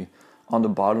honestly on the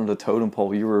bottom of the totem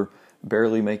pole. You were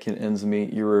barely making ends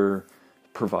meet. You were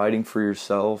providing for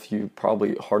yourself. You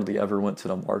probably hardly ever went to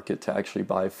the market to actually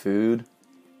buy food.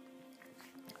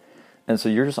 And so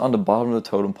you're just on the bottom of the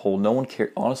totem pole. No one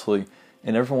cares, honestly,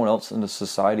 and everyone else in the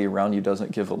society around you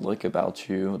doesn't give a lick about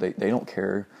you. They don't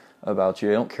care about you.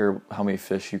 They don't care how many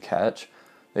fish you catch.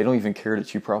 They don't even care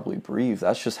that you probably breathe.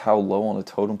 That's just how low on the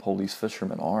totem pole these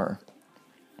fishermen are.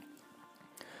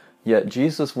 Yet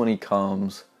Jesus, when he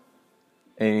comes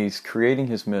and he's creating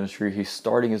his ministry, he's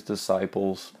starting his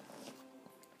disciples,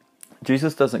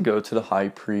 Jesus doesn't go to the high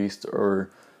priest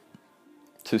or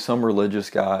to some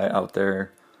religious guy out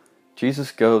there.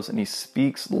 Jesus goes and he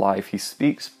speaks life. He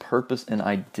speaks purpose and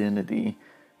identity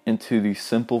into these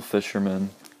simple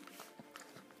fishermen.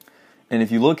 And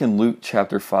if you look in Luke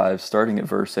chapter 5, starting at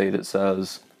verse 8, it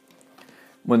says,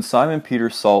 "When Simon Peter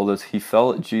saw this, he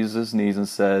fell at Jesus' knees and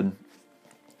said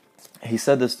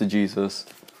this to Jesus,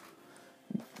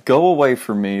 'Go away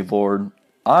from me, Lord.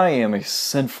 I am a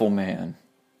sinful man.'"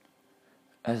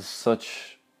 As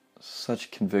such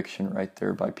conviction right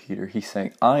there by Peter. He's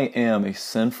saying, "I am a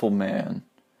sinful man."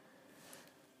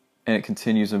 And it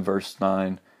continues in verse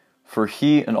 9. "For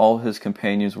he and all his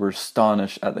companions were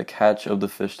astonished at the catch of the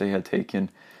fish they had taken,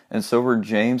 and so were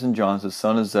James and John, the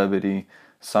son of Zebedee,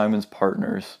 Simon's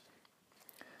partners.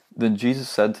 Then Jesus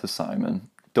said to Simon,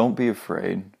 'Don't be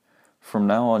afraid. From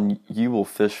now on you will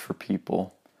fish for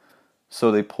people.'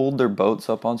 So they pulled their boats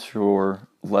up on shore,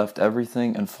 left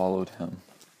everything, and followed him."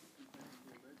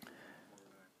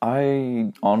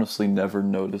 I honestly never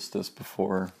noticed this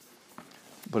before,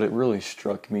 but it really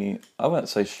struck me. I wouldn't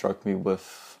say struck me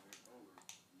with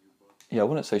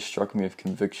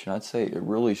conviction. I'd say it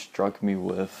really struck me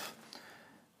with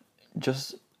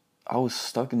just, I was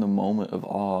stuck in the moment of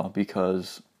awe,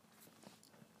 because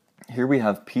here we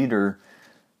have Peter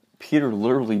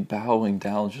literally bowing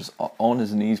down, just on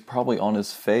his knees, probably on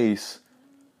his face.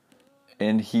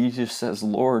 And he just says,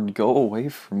 "Lord, go away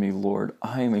from me, Lord.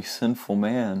 I am a sinful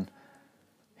man."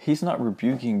 He's not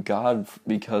rebuking God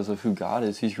because of who God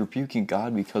is. He's rebuking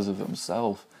God because of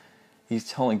himself. He's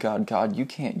telling God, "God, you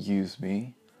can't use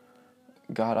me.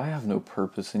 God, I have no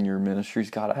purpose in your ministries.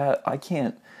 God, I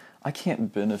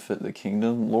can't benefit the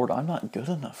kingdom. Lord, I'm not good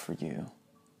enough for you."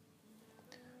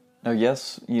 Now,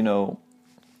 yes,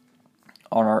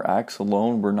 on our acts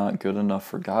alone, we're not good enough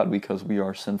for God because we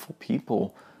are sinful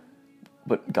people.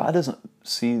 But God doesn't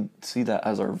see that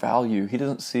as our value. He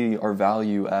doesn't see our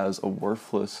value as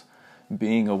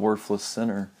being a worthless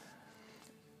sinner.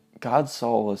 God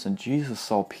saw us, and Jesus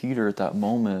saw Peter at that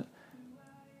moment.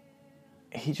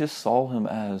 He just saw him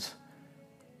as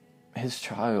his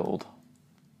child,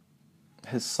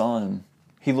 his son.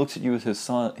 He looks at you as his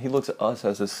son. He looks at us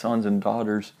as his sons and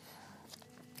daughters.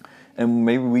 And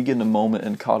maybe we get in a moment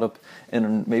and caught up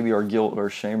in maybe our guilt or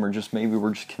shame, or just maybe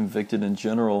we're just convicted in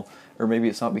general, or maybe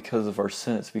it's not because of our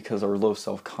sin, it's because of our low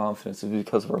self-confidence, it's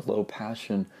because of our low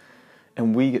passion.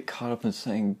 And we get caught up in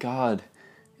saying, "God,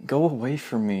 go away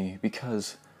from me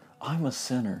because I'm a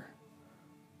sinner."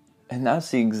 And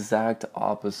that's the exact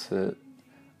opposite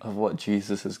of what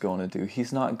Jesus is going to do.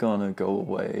 He's not going to go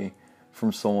away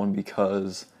from someone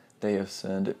because they have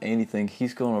sinned. If anything,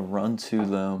 he's going to run to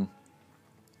them,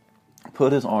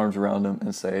 put his arms around them,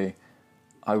 and say,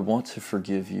 "I want to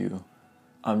forgive you.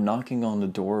 I'm knocking on the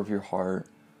door of your heart.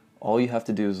 All you have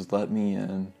to do is let me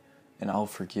in, and I'll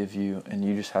forgive you, and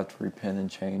you just have to repent and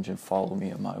change and follow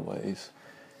me in my ways."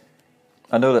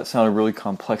 I know that sounded really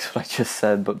complex what I just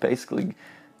said, but basically,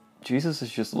 Jesus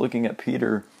is just looking at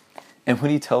Peter, and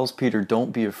when he tells Peter,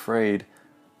 "Don't be afraid,"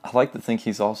 I like to think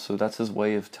that's his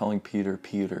way of telling Peter,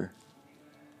 "Peter,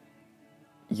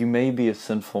 you may be a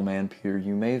sinful man, Peter.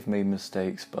 You may have made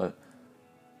mistakes, but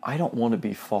I don't want to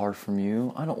be far from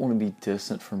you. I don't want to be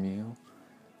distant from you."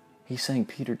 He's saying,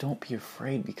 "Peter, don't be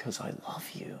afraid because I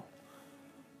love you.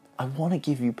 I want to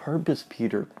give you purpose,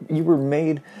 Peter. You were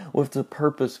made with a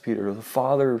purpose, Peter. The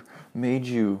Father made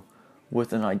you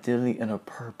with an identity and a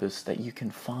purpose that you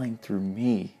can find through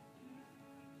me."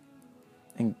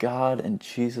 And God and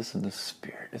Jesus and the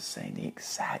Spirit is saying the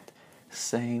exact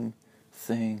same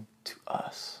thing to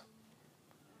us.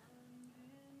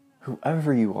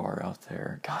 Whoever you are out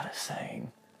there, God is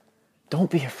saying,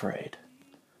 "Don't be afraid.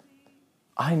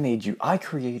 I made you. I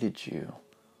created you.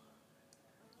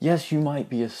 Yes, you might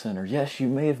be a sinner. Yes, you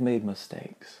may have made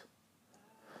mistakes.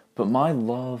 But my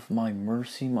love, my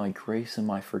mercy, my grace, and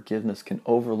my forgiveness can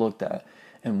overlook that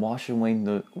and wash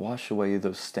away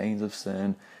those stains of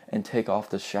sin and take off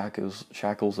the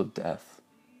shackles of death."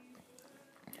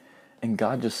 And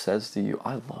God just says to you,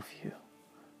 "I love you.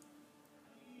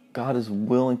 God is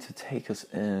willing to take us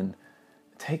in,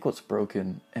 take what's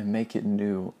broken, and make it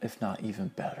new, if not even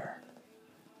better.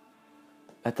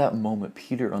 At that moment,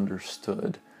 Peter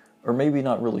understood, or maybe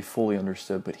not really fully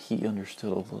understood, but he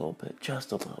understood a little bit,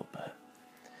 just a little bit,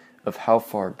 of how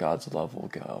far God's love will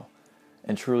go.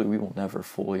 And truly, we will never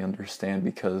fully understand,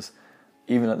 because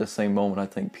even at the same moment, I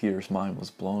think Peter's mind was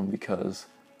blown, because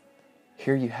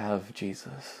here you have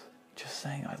Jesus just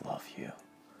saying, I love you,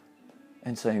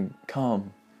 and saying,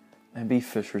 come and be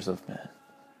fishers of men.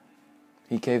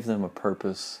 He gave them a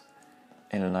purpose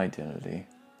and an identity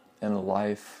and a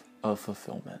life of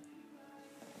fulfillment.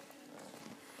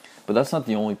 But that's not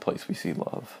the only place we see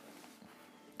love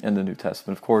in the New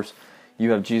Testament. Of course,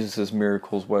 you have Jesus'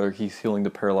 miracles, whether he's healing the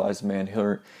paralyzed man,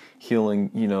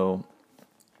 healing,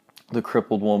 the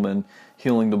crippled woman,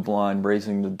 healing the blind,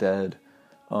 raising the dead.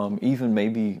 Even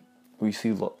maybe we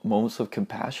see moments of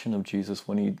compassion of Jesus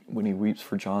when he weeps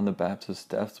for John the Baptist's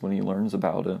death, when he learns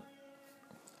about it.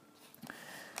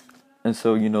 And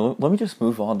so, let me just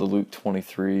move on to Luke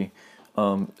 23,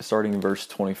 starting in verse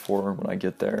 24 when I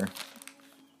get there.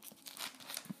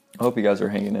 I hope you guys are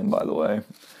hanging in, by the way. I'm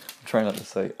trying not to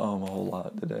say a whole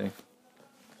lot today.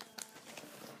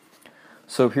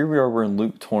 So here we are, we're in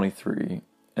Luke 23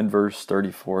 and verse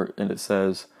 34, and it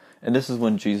says, and this is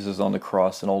when Jesus is on the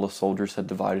cross and all the soldiers had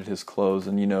divided his clothes.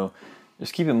 And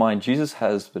just keep in mind, Jesus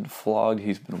has been flogged,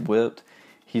 he's been whipped,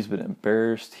 he's been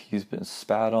embarrassed, he's been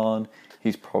spat on,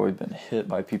 he's probably been hit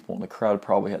by people in the crowd,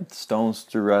 probably had stones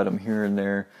threw at him here and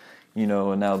there.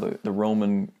 And now the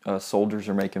Roman soldiers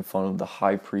are making fun of the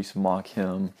high priest, mock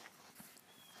him.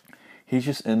 He's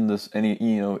just in this, and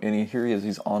here he is,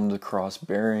 he's on the cross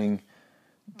bearing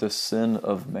the sin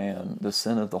of man, the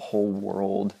sin of the whole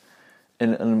world,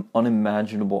 and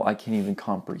unimaginable. I can't even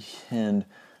comprehend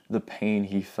the pain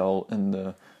he felt and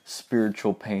the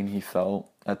spiritual pain he felt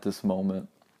at this moment.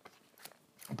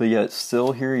 But yet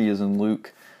still here he is in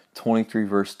Luke 23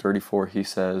 verse 34, it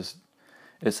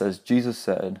says, Jesus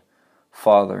said,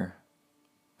 Father,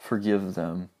 forgive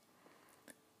them,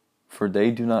 for they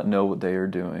do not know what they are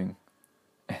doing.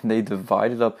 And they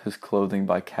divided up his clothing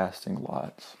by casting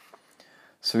lots.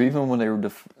 So even when they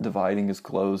were dividing his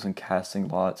clothes and casting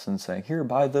lots and saying, here,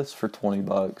 buy this for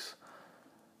 $20,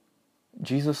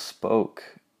 Jesus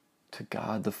spoke to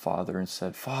God the Father and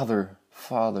said, Father,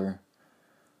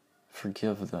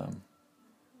 forgive them.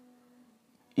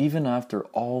 Even after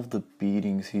all the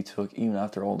beatings he took, even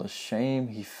after all the shame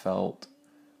he felt,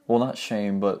 well, not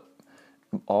shame, but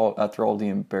after all the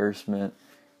embarrassment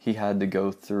he had to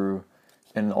go through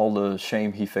and all the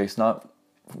shame he faced, not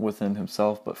within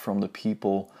himself, but from the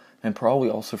people, and probably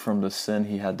also from the sin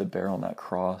he had to bear on that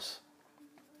cross,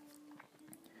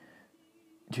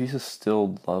 Jesus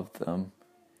still loved them.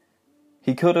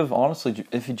 He could have, honestly,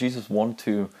 if Jesus wanted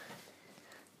to,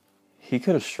 he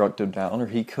could have struck them down, or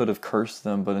he could have cursed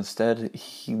them, but instead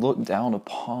he looked down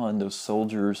upon those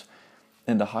soldiers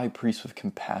and the high priest with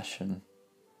compassion.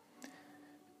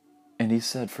 And he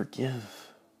said, forgive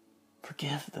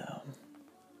them.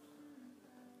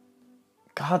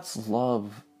 God's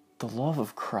love, the love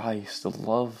of Christ, the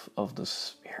love of the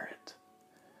Spirit,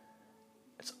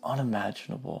 it's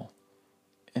unimaginable,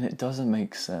 and it doesn't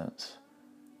make sense.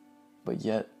 But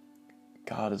yet,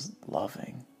 God is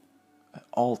loving at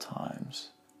all times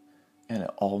and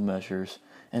at all measures,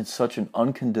 and such an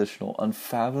unconditional,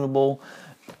 unfathomable,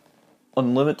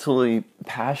 unlimitedly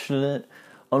passionate,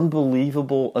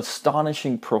 unbelievable,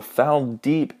 astonishing, profound,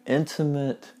 deep,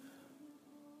 intimate,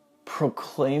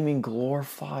 proclaiming,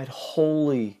 glorified,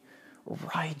 holy,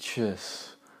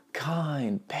 righteous,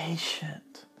 kind,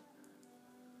 patient,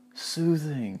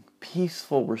 soothing,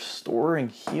 peaceful, restoring,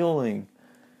 healing,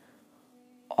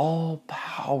 all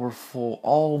powerful,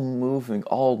 all moving,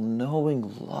 all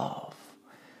knowing love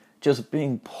just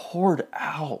being poured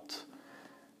out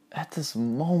at this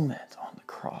moment on the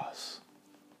cross.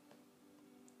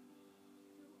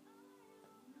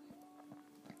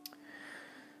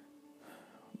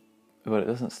 But it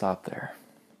doesn't stop there.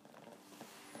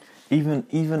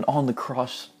 Even on the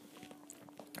cross,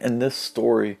 and this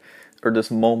story, or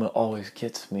this moment always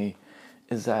gets me,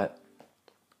 is that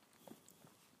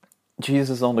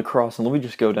Jesus on the cross, and let me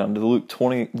just go down to Luke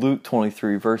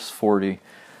 23, verse 40.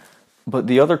 But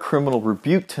the other criminal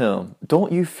rebuked him.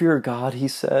 Don't you fear God, he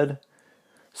said.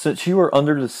 Since you are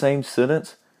under the same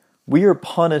sentence, we are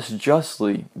punished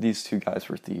justly. These two guys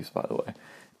were thieves, by the way.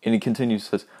 And he continues,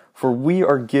 says, for we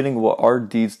are getting what our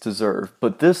deeds deserve.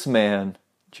 But this man,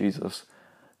 Jesus,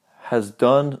 has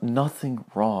done nothing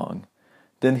wrong.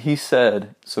 Then he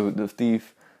said, so the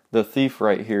thief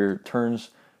right here turns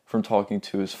from talking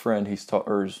to his friend,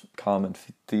 or his common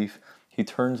thief, he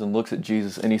turns and looks at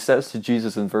Jesus, and he says to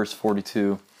Jesus in verse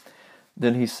 42,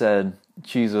 then he said,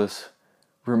 Jesus,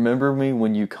 remember me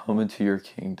when you come into your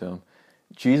kingdom.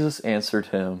 Jesus answered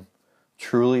him,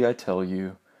 truly I tell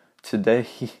you, today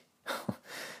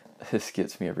this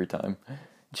gets me every time.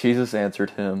 Jesus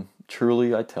answered him,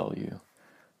 truly I tell you,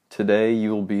 today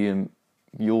you will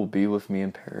be with me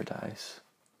in paradise.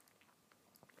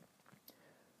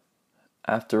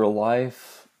 After a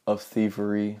life of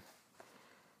thievery,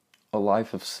 a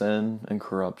life of sin and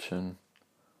corruption,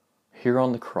 here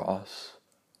on the cross,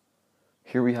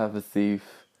 here we have a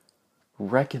thief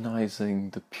recognizing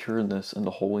the pureness and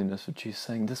the holiness of Jesus,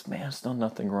 saying, this man's done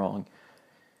nothing wrong.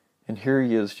 And here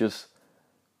he is just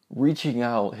reaching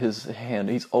out his hand.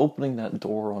 He's opening that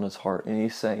door on his heart, and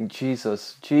he's saying,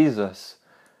 Jesus, Jesus,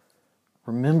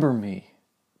 remember me.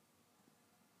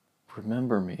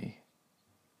 Remember me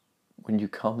when you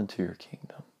come into your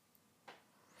kingdom.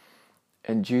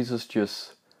 And Jesus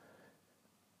just,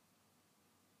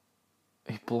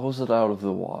 he blows it out of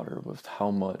the water with how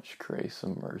much grace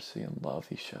and mercy and love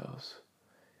he shows.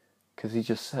 Because he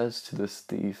just says to this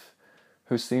thief,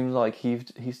 who seems like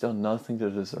he's done nothing to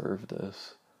deserve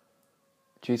this,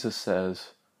 Jesus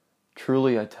says,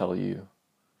 truly I tell you,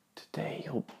 today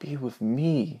you'll be with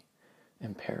me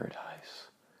in paradise.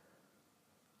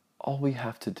 All we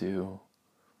have to do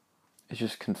is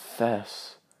just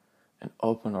confess and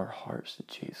open our hearts to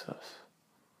Jesus.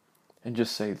 And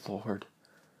just say, Lord,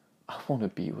 I want to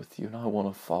be with you and I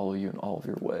want to follow you in all of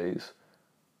your ways.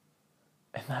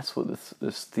 And that's what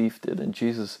this thief did. And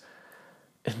Jesus,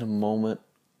 in a moment,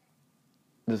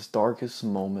 this darkest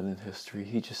moment in history,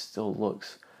 he just still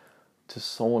looks to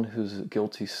someone who's a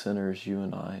guilty sinner as you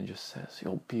and I and just says,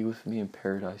 you'll be with me in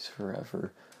paradise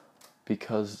forever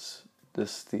because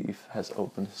this thief has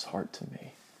opened his heart to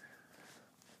me.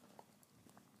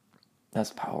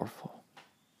 That's powerful.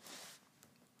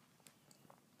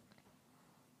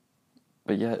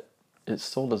 But yet, it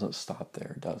still doesn't stop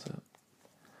there, does it?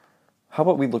 How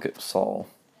about we look at Saul?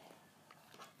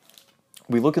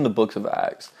 We look in the books of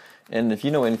Acts, and if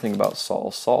you know anything about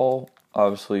Saul,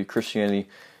 obviously, Christianity,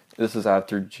 this is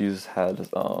after Jesus had,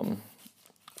 I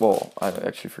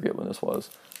actually forget when this was,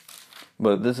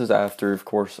 but this is after, of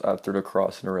course, after the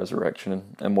cross and the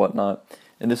resurrection and whatnot,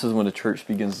 and this is when the church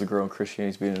begins to grow and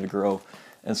Christianity is beginning to grow,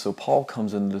 and so Paul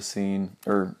comes into the scene,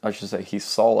 or I should say he's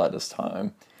Saul at this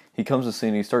time. He comes to the scene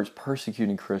and he starts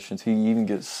persecuting Christians. He even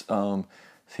gets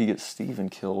Stephen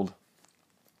killed.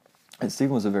 And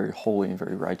Stephen was a very holy and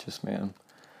very righteous man.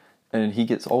 And he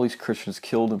gets all these Christians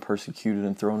killed and persecuted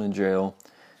and thrown in jail.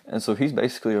 And so he's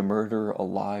basically a murderer, a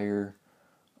liar,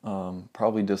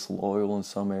 probably disloyal in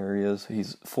some areas.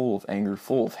 He's full of anger,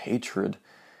 full of hatred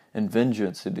and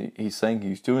vengeance. And he's saying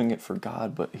he's doing it for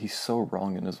God, but he's so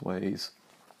wrong in his ways.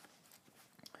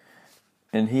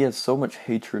 And he has so much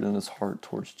hatred in his heart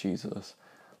towards Jesus.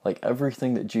 Like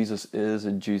everything that Jesus is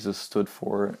and Jesus stood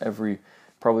for,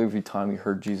 probably every time he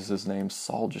heard Jesus' name,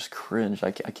 Saul just cringed.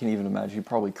 I can't even imagine. He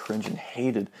probably cringed and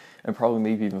hated and probably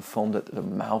maybe even foamed at the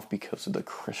mouth because of the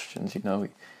Christians.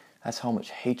 That's how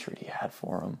much hatred he had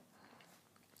for them.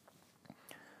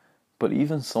 But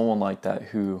even someone like that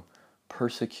who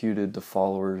persecuted the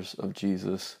followers of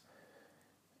Jesus,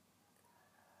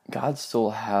 God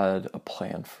still had a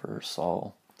plan for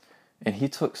Saul. And he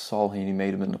took Saul and he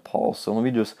made him into Paul. So let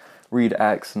me just read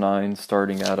Acts 9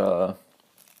 starting at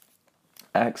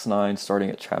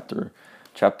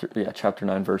chapter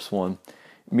 9 verse 1.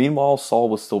 Meanwhile, Saul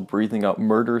was still breathing out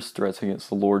murderous threats against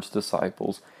the Lord's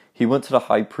disciples. He went to the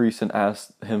high priest and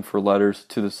asked him for letters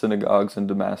to the synagogues in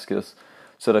Damascus,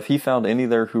 so that if he found any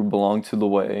there who belonged to the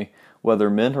way, whether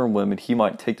men or women, he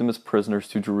might take them as prisoners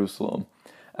to Jerusalem.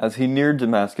 As he neared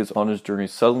Damascus on his journey,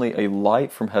 suddenly a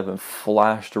light from heaven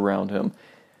flashed around him.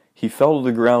 He fell to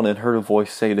the ground and heard a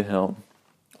voice say to him,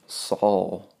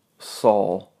 Saul,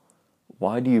 Saul,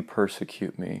 why do you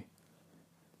persecute me?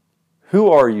 Who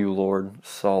are you, Lord?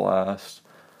 Saul asked.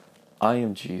 I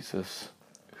am Jesus,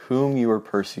 whom you are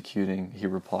persecuting, he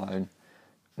replied.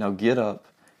 Now get up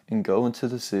and go into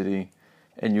the city,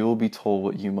 and you will be told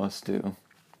what you must do.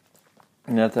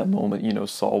 And at that moment,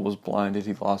 Saul was blinded.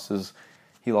 He lost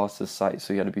his sight,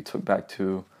 so he had to be took back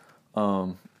to,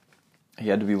 he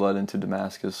had to be led into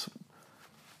Damascus.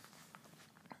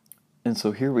 And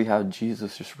so here we have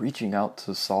Jesus just reaching out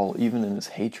to Saul, even in his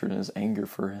hatred and his anger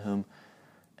for him,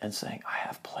 and saying, I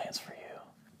have plans for you.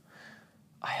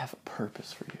 I have a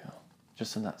purpose for you.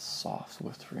 Just in that soft,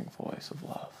 whispering voice of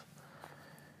love.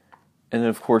 And then,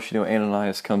 of course,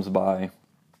 Ananias comes by,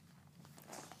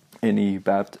 and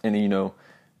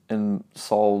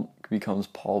Saul becomes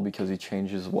Paul because he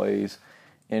changes ways,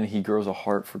 and he grows a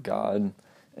heart for God,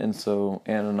 And so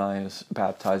Ananias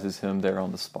baptizes him there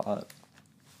on the spot.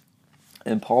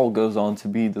 And Paul goes on to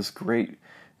be this great,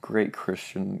 great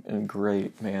Christian and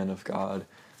great man of God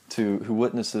who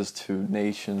witnesses to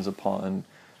nations upon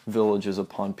villages,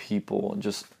 upon people, and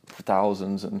just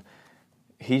thousands. And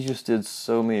he just did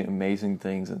so many amazing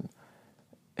things. And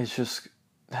it's just,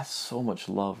 that's so much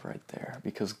love right there,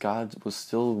 because God was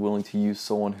still willing to use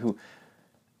someone who,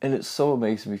 and it's so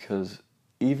amazing because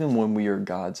even when we are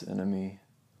God's enemy,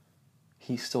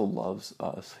 he still loves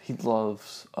us. He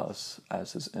loves us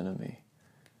as his enemy.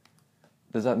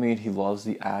 Does that mean he loves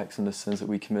the acts and the sins that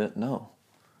we commit? No.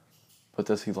 But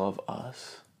does he love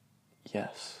us?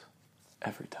 Yes.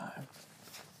 Every time.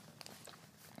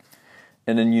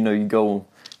 And then, you go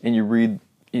and you read,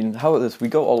 how about this? We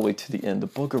go all the way to the end, the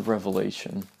book of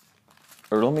Revelation.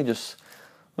 Or let me just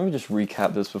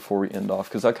recap this before we end off,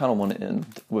 because I kind of want to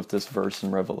end with this verse in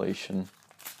Revelation.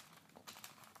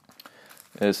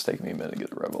 It's taking me a minute to get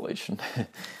to Revelation.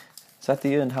 It's at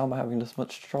the end. How am I having this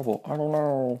much trouble? I don't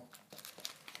know.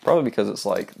 Probably because it's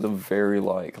like the very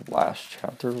last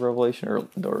chapter of Revelation, or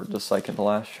the second to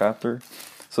last chapter.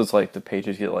 So it's like the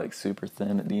pages get like super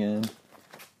thin at the end.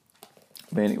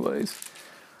 But anyways,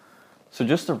 so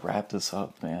just to wrap this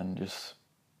up, man, just,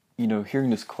 hearing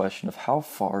this question of how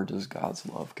far does God's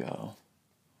love go?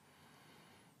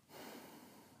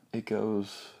 It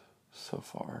goes so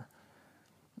far.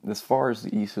 As far as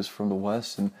the east is from the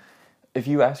west. And if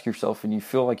you ask yourself and you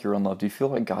feel like you're unloved, you feel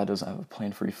like God doesn't have a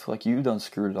plan for you, you feel like you've done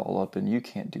screwed it all up and you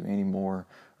can't do any more,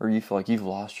 or you feel like you've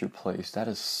lost your place, that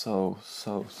is so,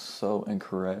 so, so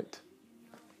incorrect.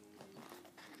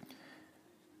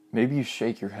 Maybe you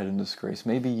shake your head in disgrace.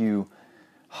 Maybe you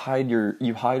hide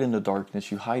in the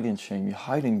darkness, you hide in shame, you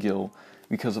hide in guilt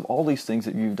because of all these things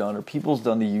that you've done or people's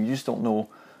done to you. You just don't know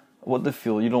what to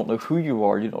feel. You don't know who you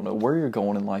are. You don't know where you're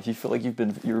going in life. You feel like you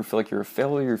feel like you're a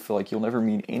failure. You feel like you'll never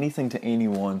mean anything to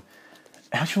anyone.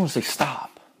 And I just want to say,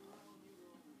 stop.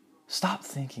 Stop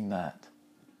thinking that.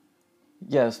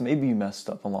 Yes, maybe you messed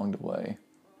up along the way.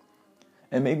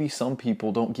 And maybe some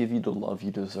people don't give you the love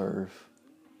you deserve.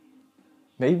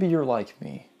 Maybe you're like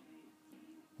me.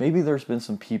 Maybe there's been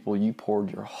some people you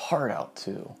poured your heart out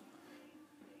to,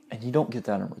 and you don't get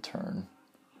that in return.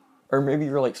 Or maybe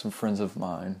you're like some friends of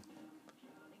mine.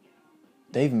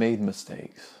 They've made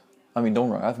mistakes. I mean, don't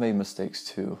worry, I've made mistakes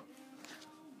too.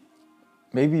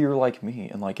 Maybe you're like me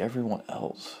and like everyone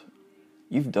else.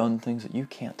 You've done things that you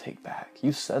can't take back.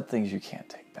 You've said things you can't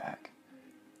take back.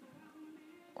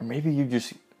 Or maybe you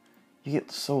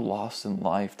get so lost in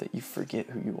life that you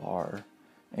forget who you are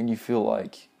and you feel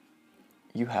like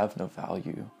you have no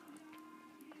value.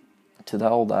 To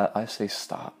all that, I say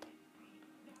stop.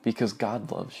 Because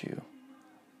God loves you.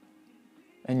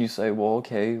 And you say, well,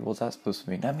 okay, what's that supposed to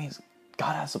mean? That means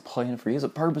God has a plan for you. He has a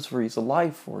purpose for you. He has a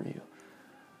life for you.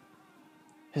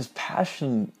 His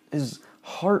passion, his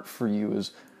heart for you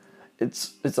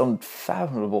it's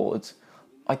unfathomable.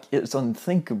 It's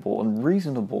unthinkable,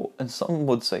 unreasonable. And some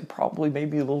would say probably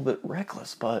maybe a little bit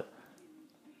reckless, but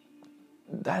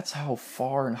that's how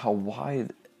far and how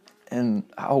wide and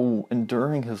how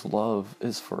enduring his love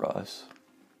is for us.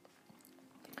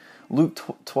 Luke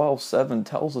 12:7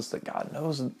 tells us that God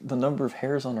knows the number of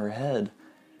hairs on our head.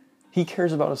 He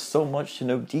cares about us so much to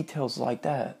know details like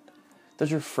that.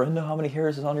 Does your friend know how many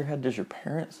hairs is on your head? Does your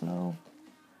parents know?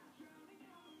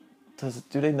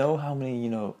 Do they know how many,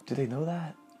 do they know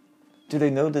that? Do they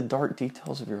know the dark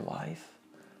details of your life?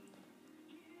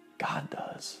 God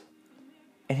does.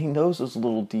 And he knows those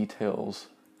little details,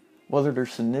 whether they're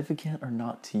significant or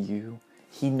not to you.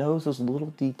 He knows those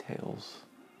little details.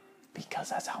 Because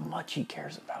that's how much he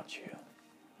cares about you.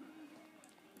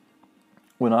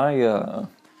 When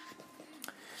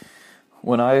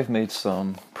I've made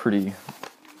some pretty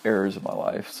errors in my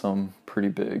life, some pretty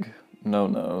big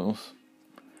no-nos,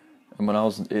 and when I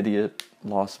was an idiot,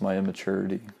 lost my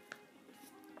immaturity,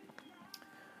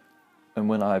 and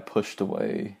when I pushed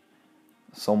away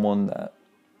someone that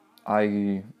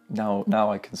I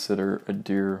now I consider a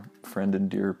dear friend and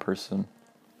dear person,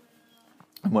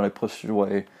 and when I pushed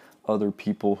away other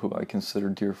people who I consider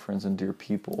dear friends and dear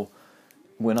people,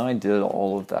 when I did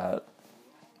all of that,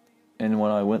 and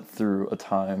when I went through a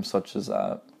time such as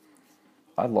that,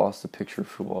 I lost the picture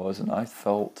of who I was, and I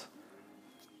felt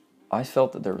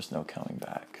that there was no coming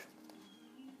back.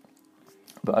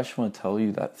 But I just want to tell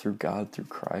you that through God, through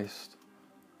Christ,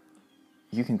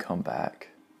 you can come back.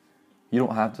 You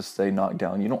don't have to stay knocked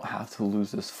down. You don't have to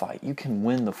lose this fight. You can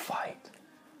win the fight.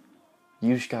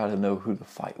 You just got to know who to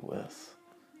fight with.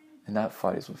 And that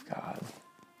fight is with God.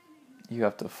 You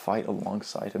have to fight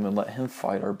alongside him and let him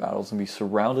fight our battles and be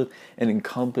surrounded and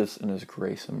encompassed in his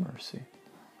grace and mercy.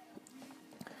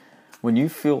 When you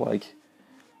feel like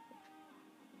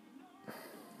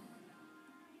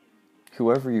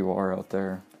whoever you are out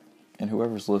there and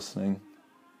whoever's listening,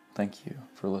 thank you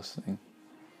for listening.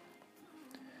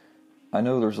 I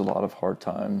know there's a lot of hard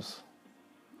times.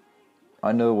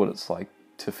 I know what it's like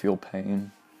to feel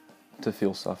pain, to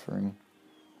feel suffering.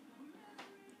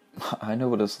 I know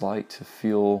what it's like to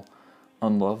feel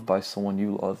unloved by someone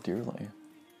you love dearly.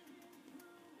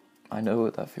 I know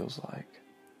what that feels like.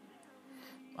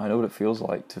 I know what it feels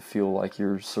like to feel like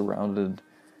you're surrounded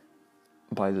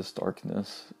by this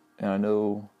darkness. And I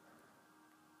know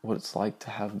what it's like to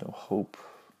have no hope,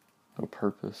 no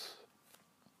purpose.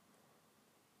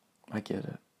 I get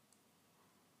it.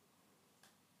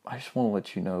 I just want to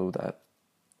let you know that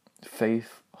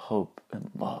faith, hope,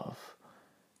 and love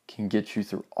can get you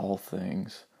through all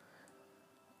things.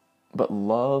 But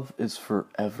love is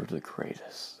forever the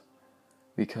greatest,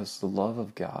 because the love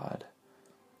of God,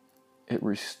 it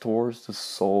restores the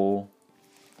soul.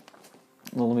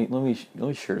 Well, let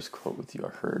me share this quote with you I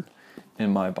heard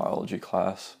in my biology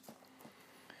class.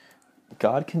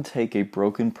 God can take a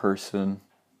broken person,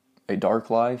 a dark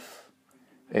life,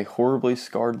 a horribly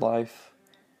scarred life,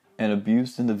 an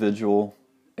abused individual,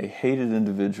 a hated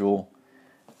individual,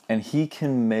 and He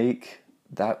can make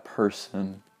that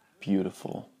person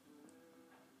beautiful.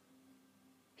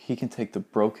 He can take the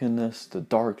brokenness, the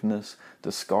darkness,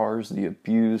 the scars, the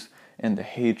abuse, and the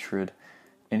hatred,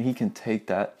 and He can take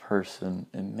that person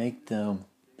and make them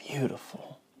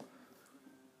beautiful.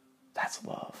 That's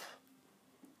love.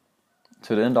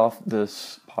 To end off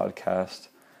this podcast,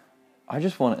 I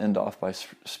just want to end off by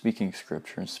speaking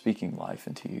scripture and speaking life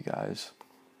into you guys.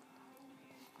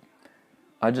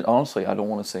 Honestly, I don't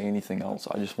want to say anything else.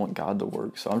 I just want God to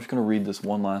work. So I'm just going to read this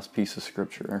one last piece of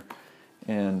scripture,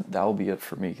 and that will be it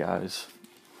for me, guys.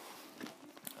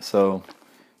 So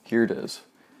here it is.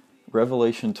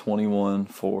 Revelation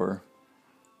 21:4.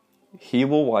 He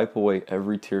will wipe away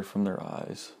every tear from their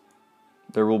eyes.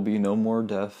 There will be no more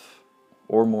death,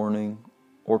 or mourning,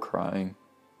 or crying,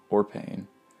 or pain.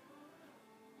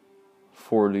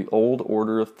 For the old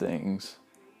order of things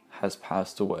has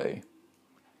passed away.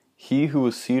 He who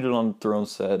was seated on the throne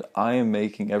said, I am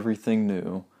making everything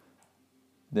new.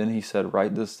 Then He said,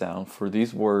 write this down, for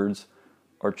these words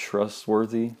are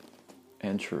trustworthy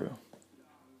and true.